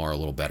defend Lamar a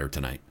little better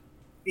tonight.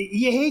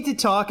 You hate to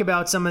talk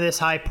about some of this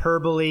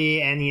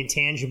hyperbole and the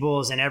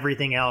intangibles and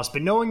everything else,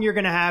 but knowing you're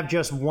going to have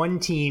just one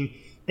team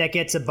that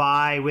gets a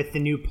bye with the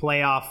new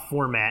playoff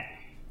format.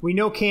 We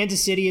know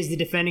Kansas City is the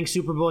defending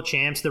Super Bowl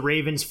champs. The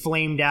Ravens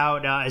flamed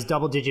out as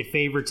double-digit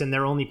favorites in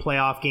their only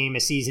playoff game a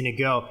season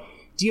ago.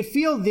 Do you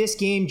feel this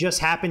game just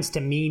happens to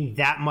mean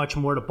that much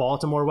more to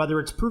Baltimore, whether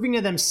it's proving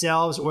to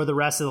themselves or the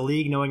rest of the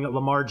league, knowing that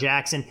Lamar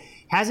Jackson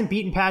hasn't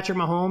beaten Patrick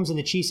Mahomes and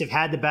the Chiefs have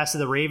had the best of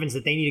the Ravens,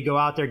 that they need to go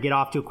out there, get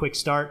off to a quick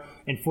start,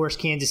 and force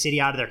Kansas City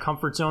out of their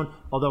comfort zone?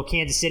 Although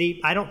Kansas City,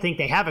 I don't think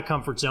they have a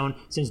comfort zone,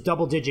 since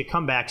double-digit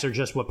comebacks are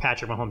just what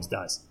Patrick Mahomes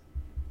does.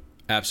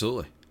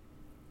 Absolutely.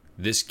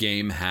 This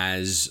game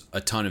has a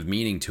ton of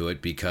meaning to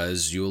it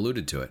because you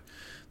alluded to it.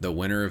 The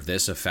winner of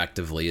this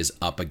effectively is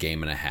up a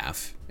game and a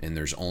half, and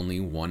there's only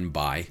one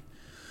bye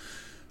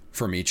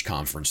from each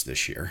conference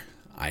this year.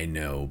 I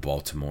know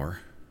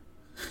Baltimore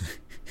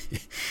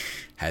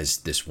has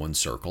this one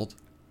circled.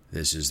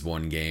 This is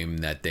one game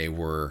that they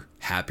were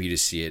happy to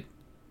see it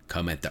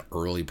come at the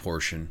early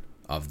portion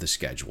of the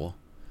schedule.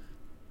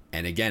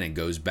 And again, it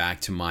goes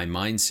back to my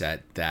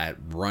mindset that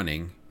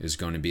running is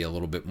going to be a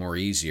little bit more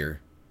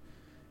easier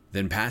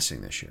than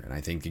passing this year. And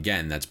I think,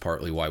 again, that's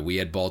partly why we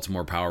had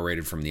Baltimore power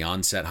rated from the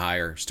onset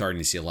higher, starting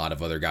to see a lot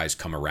of other guys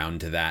come around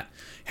to that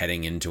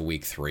heading into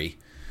week 3.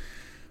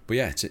 But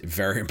yeah, it's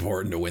very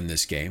important to win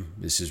this game.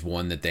 This is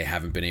one that they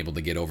haven't been able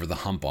to get over the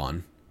hump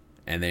on,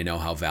 and they know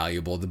how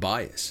valuable the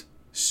bye is.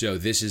 So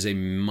this is a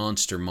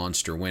monster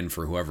win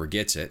for whoever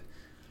gets it.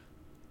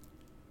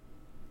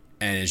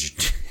 And as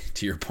you,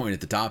 to your point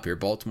at the top here,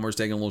 Baltimore's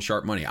taking a little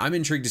sharp money. I'm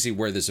intrigued to see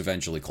where this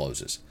eventually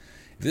closes.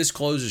 If this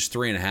closes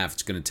 3.5,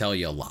 it's going to tell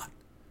you a lot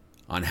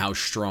on how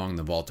strong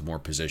the Baltimore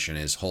position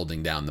is,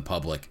 holding down the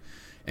public,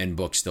 and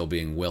books still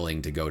being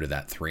willing to go to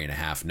that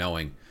 3.5,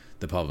 knowing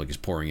the public is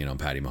pouring in on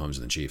Patty Mahomes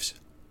and the Chiefs.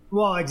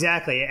 Well,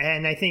 exactly.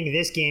 And I think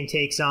this game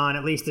takes on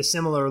at least a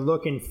similar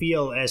look and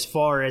feel as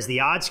far as the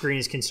odds screen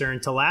is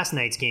concerned to last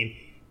night's game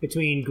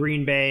between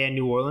Green Bay and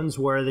New Orleans,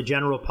 where the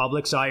general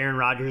public saw Aaron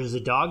Rodgers as a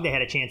dog. They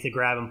had a chance to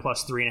grab him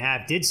plus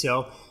 3.5, did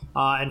so.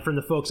 And from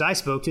the folks I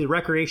spoke to, the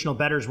recreational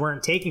bettors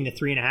weren't taking the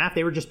 3.5.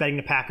 They were just betting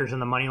the Packers on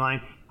the money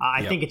line.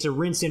 I think it's a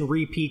rinse and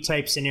repeat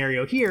type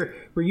scenario here,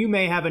 where you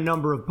may have a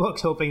number of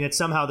books hoping that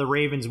somehow the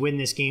Ravens win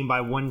this game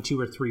by 1,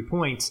 2, or 3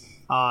 points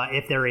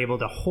if they're able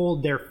to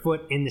hold their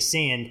foot in the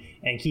sand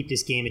and keep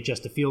this game at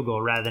just a field goal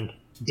rather than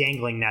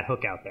dangling that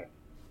hook out there.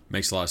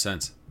 Makes a lot of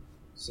sense.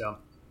 So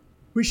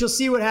we shall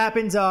see what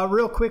happens.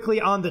 Real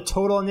quickly on the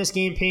total in this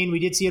game, Payne, we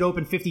did see it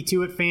open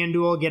 52 at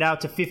FanDuel, get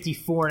out to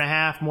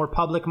 54.5. More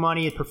public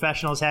money. If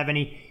professionals have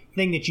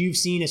anything that you've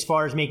seen as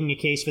far as making a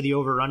case for the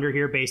over-under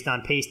here based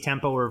on pace,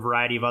 tempo, or a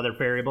variety of other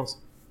variables?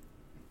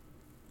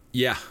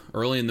 Yeah,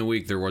 early in the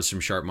week there was some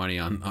sharp money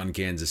on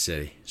Kansas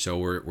City. So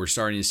we're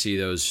starting to see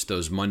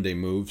those Monday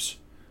moves.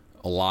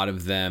 A lot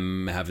of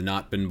them have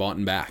not been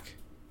bought back.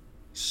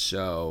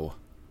 So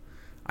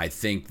I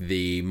think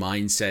the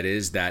mindset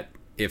is that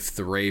if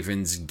the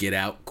Ravens get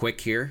out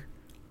quick here,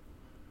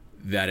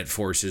 that it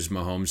forces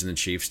Mahomes and the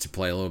Chiefs to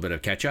play a little bit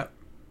of catch-up.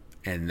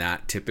 And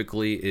that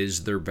typically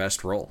is their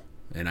best role.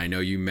 And I know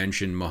you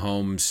mentioned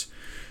Mahomes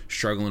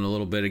struggling a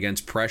little bit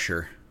against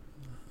pressure,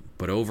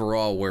 but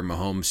overall where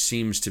Mahomes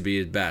seems to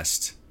be at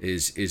best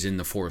is in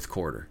the fourth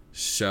quarter.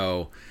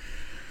 So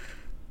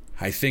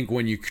I think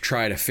when you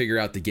try to figure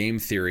out the game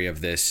theory of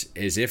this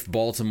is if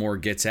Baltimore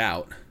gets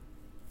out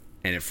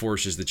and it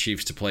forces the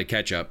Chiefs to play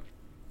catch-up,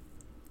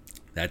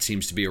 that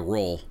seems to be a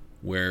role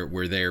where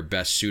they're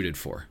best suited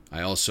for.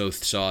 I also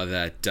saw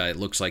that it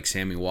looks like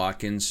Sammy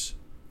Watkins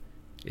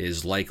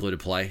is likely to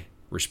play.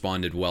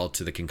 Responded well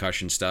to the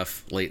concussion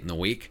stuff late in the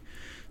week.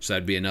 So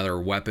that'd be another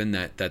weapon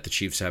that the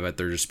Chiefs have at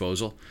their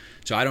disposal.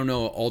 So I don't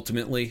know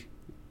ultimately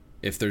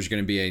if there's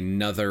going to be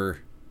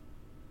another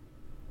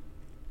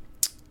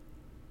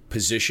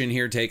position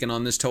here taken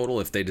on this total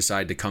if they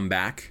decide to come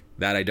back.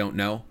 That I don't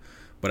know.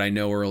 But I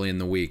know early in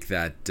the week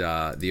that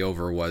the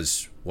over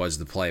was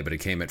the play, but it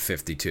came at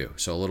 52.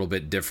 So a little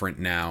bit different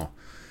now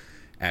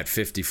at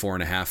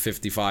 54.5.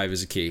 55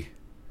 is a key.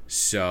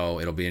 So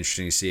it'll be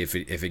interesting to see if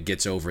it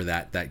gets over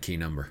that key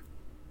number.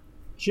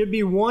 Should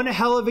be one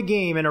hell of a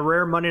game and a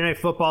rare Monday Night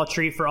Football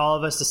treat for all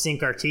of us to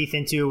sink our teeth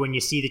into when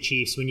you see the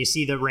Chiefs, when you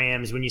see the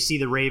Rams, when you see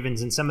the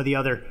Ravens, and some of the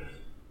other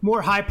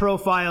more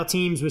high-profile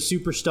teams with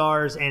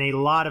superstars and a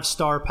lot of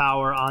star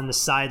power on the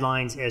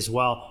sidelines as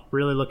well.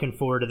 Really looking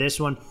forward to this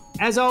one.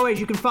 As always,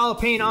 you can follow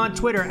Payne on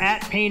Twitter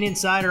at Payne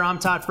Insider. I'm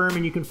Todd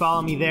Furman. You can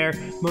follow me there.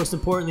 Most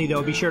importantly,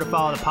 though, be sure to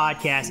follow the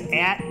podcast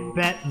at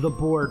Bet the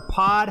Board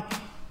Pod.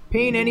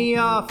 Payne, any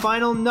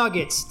final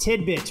nuggets,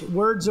 tidbits,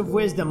 words of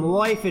wisdom,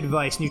 life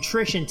advice,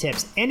 nutrition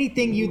tips,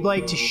 anything you'd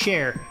like to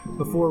share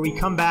before we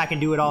come back and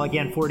do it all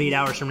again 48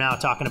 hours from now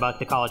talking about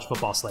the college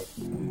football slate?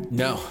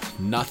 No,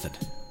 nothing.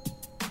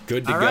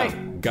 Good to all go.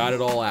 Right. Got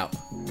it all out.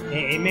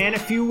 A man, a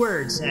few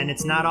words, and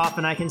it's not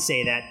often I can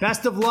say that.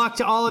 Best of luck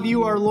to all of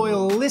you, our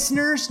loyal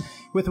listeners.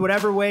 with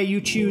whatever way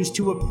you choose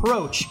to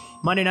approach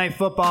Monday Night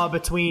Football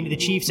between the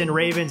Chiefs and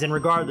Ravens. And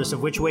regardless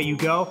of which way you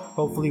go,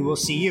 hopefully we'll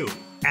see you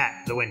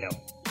at the window.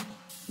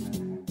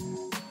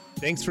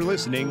 Thanks for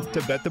listening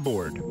to Bet the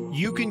Board.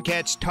 You can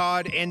catch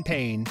Todd and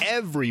Payne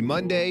every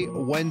Monday,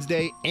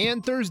 Wednesday,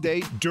 and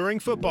Thursday during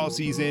football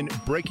season,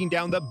 breaking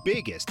down the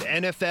biggest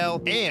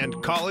NFL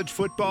and college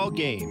football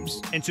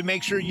games. And to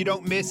make sure you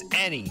don't miss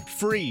any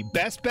free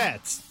best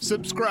bets,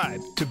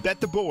 subscribe to Bet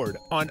the Board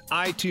on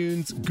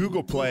iTunes,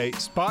 Google Play,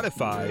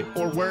 Spotify,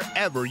 or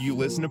wherever you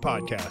listen to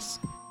podcasts.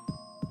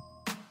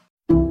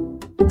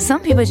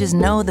 Some people just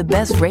know the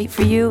best rate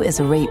for you is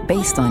a rate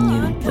based on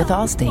you with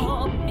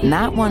Allstate.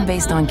 Not one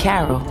based on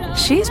Carol.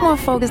 She's more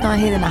focused on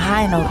hitting a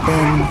high note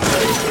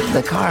than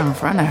the car in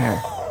front of her.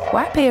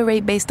 Why pay a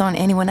rate based on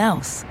anyone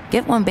else?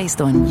 Get one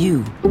based on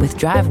you with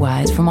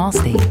DriveWise from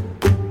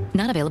Allstate.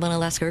 Not available in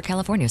Alaska or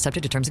California,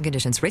 subject to terms and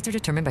conditions. Rates are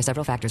determined by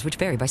several factors, which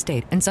vary by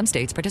state. In some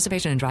states,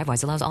 participation in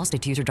DriveWise allows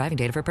Allstate to use your driving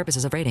data for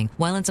purposes of rating.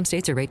 While in some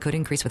states, your rate could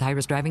increase with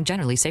high-risk driving.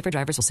 Generally, safer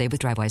drivers will save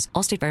with DriveWise.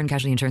 Allstate Fire and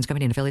Casualty Insurance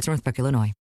Company and affiliates, Northbrook, Illinois.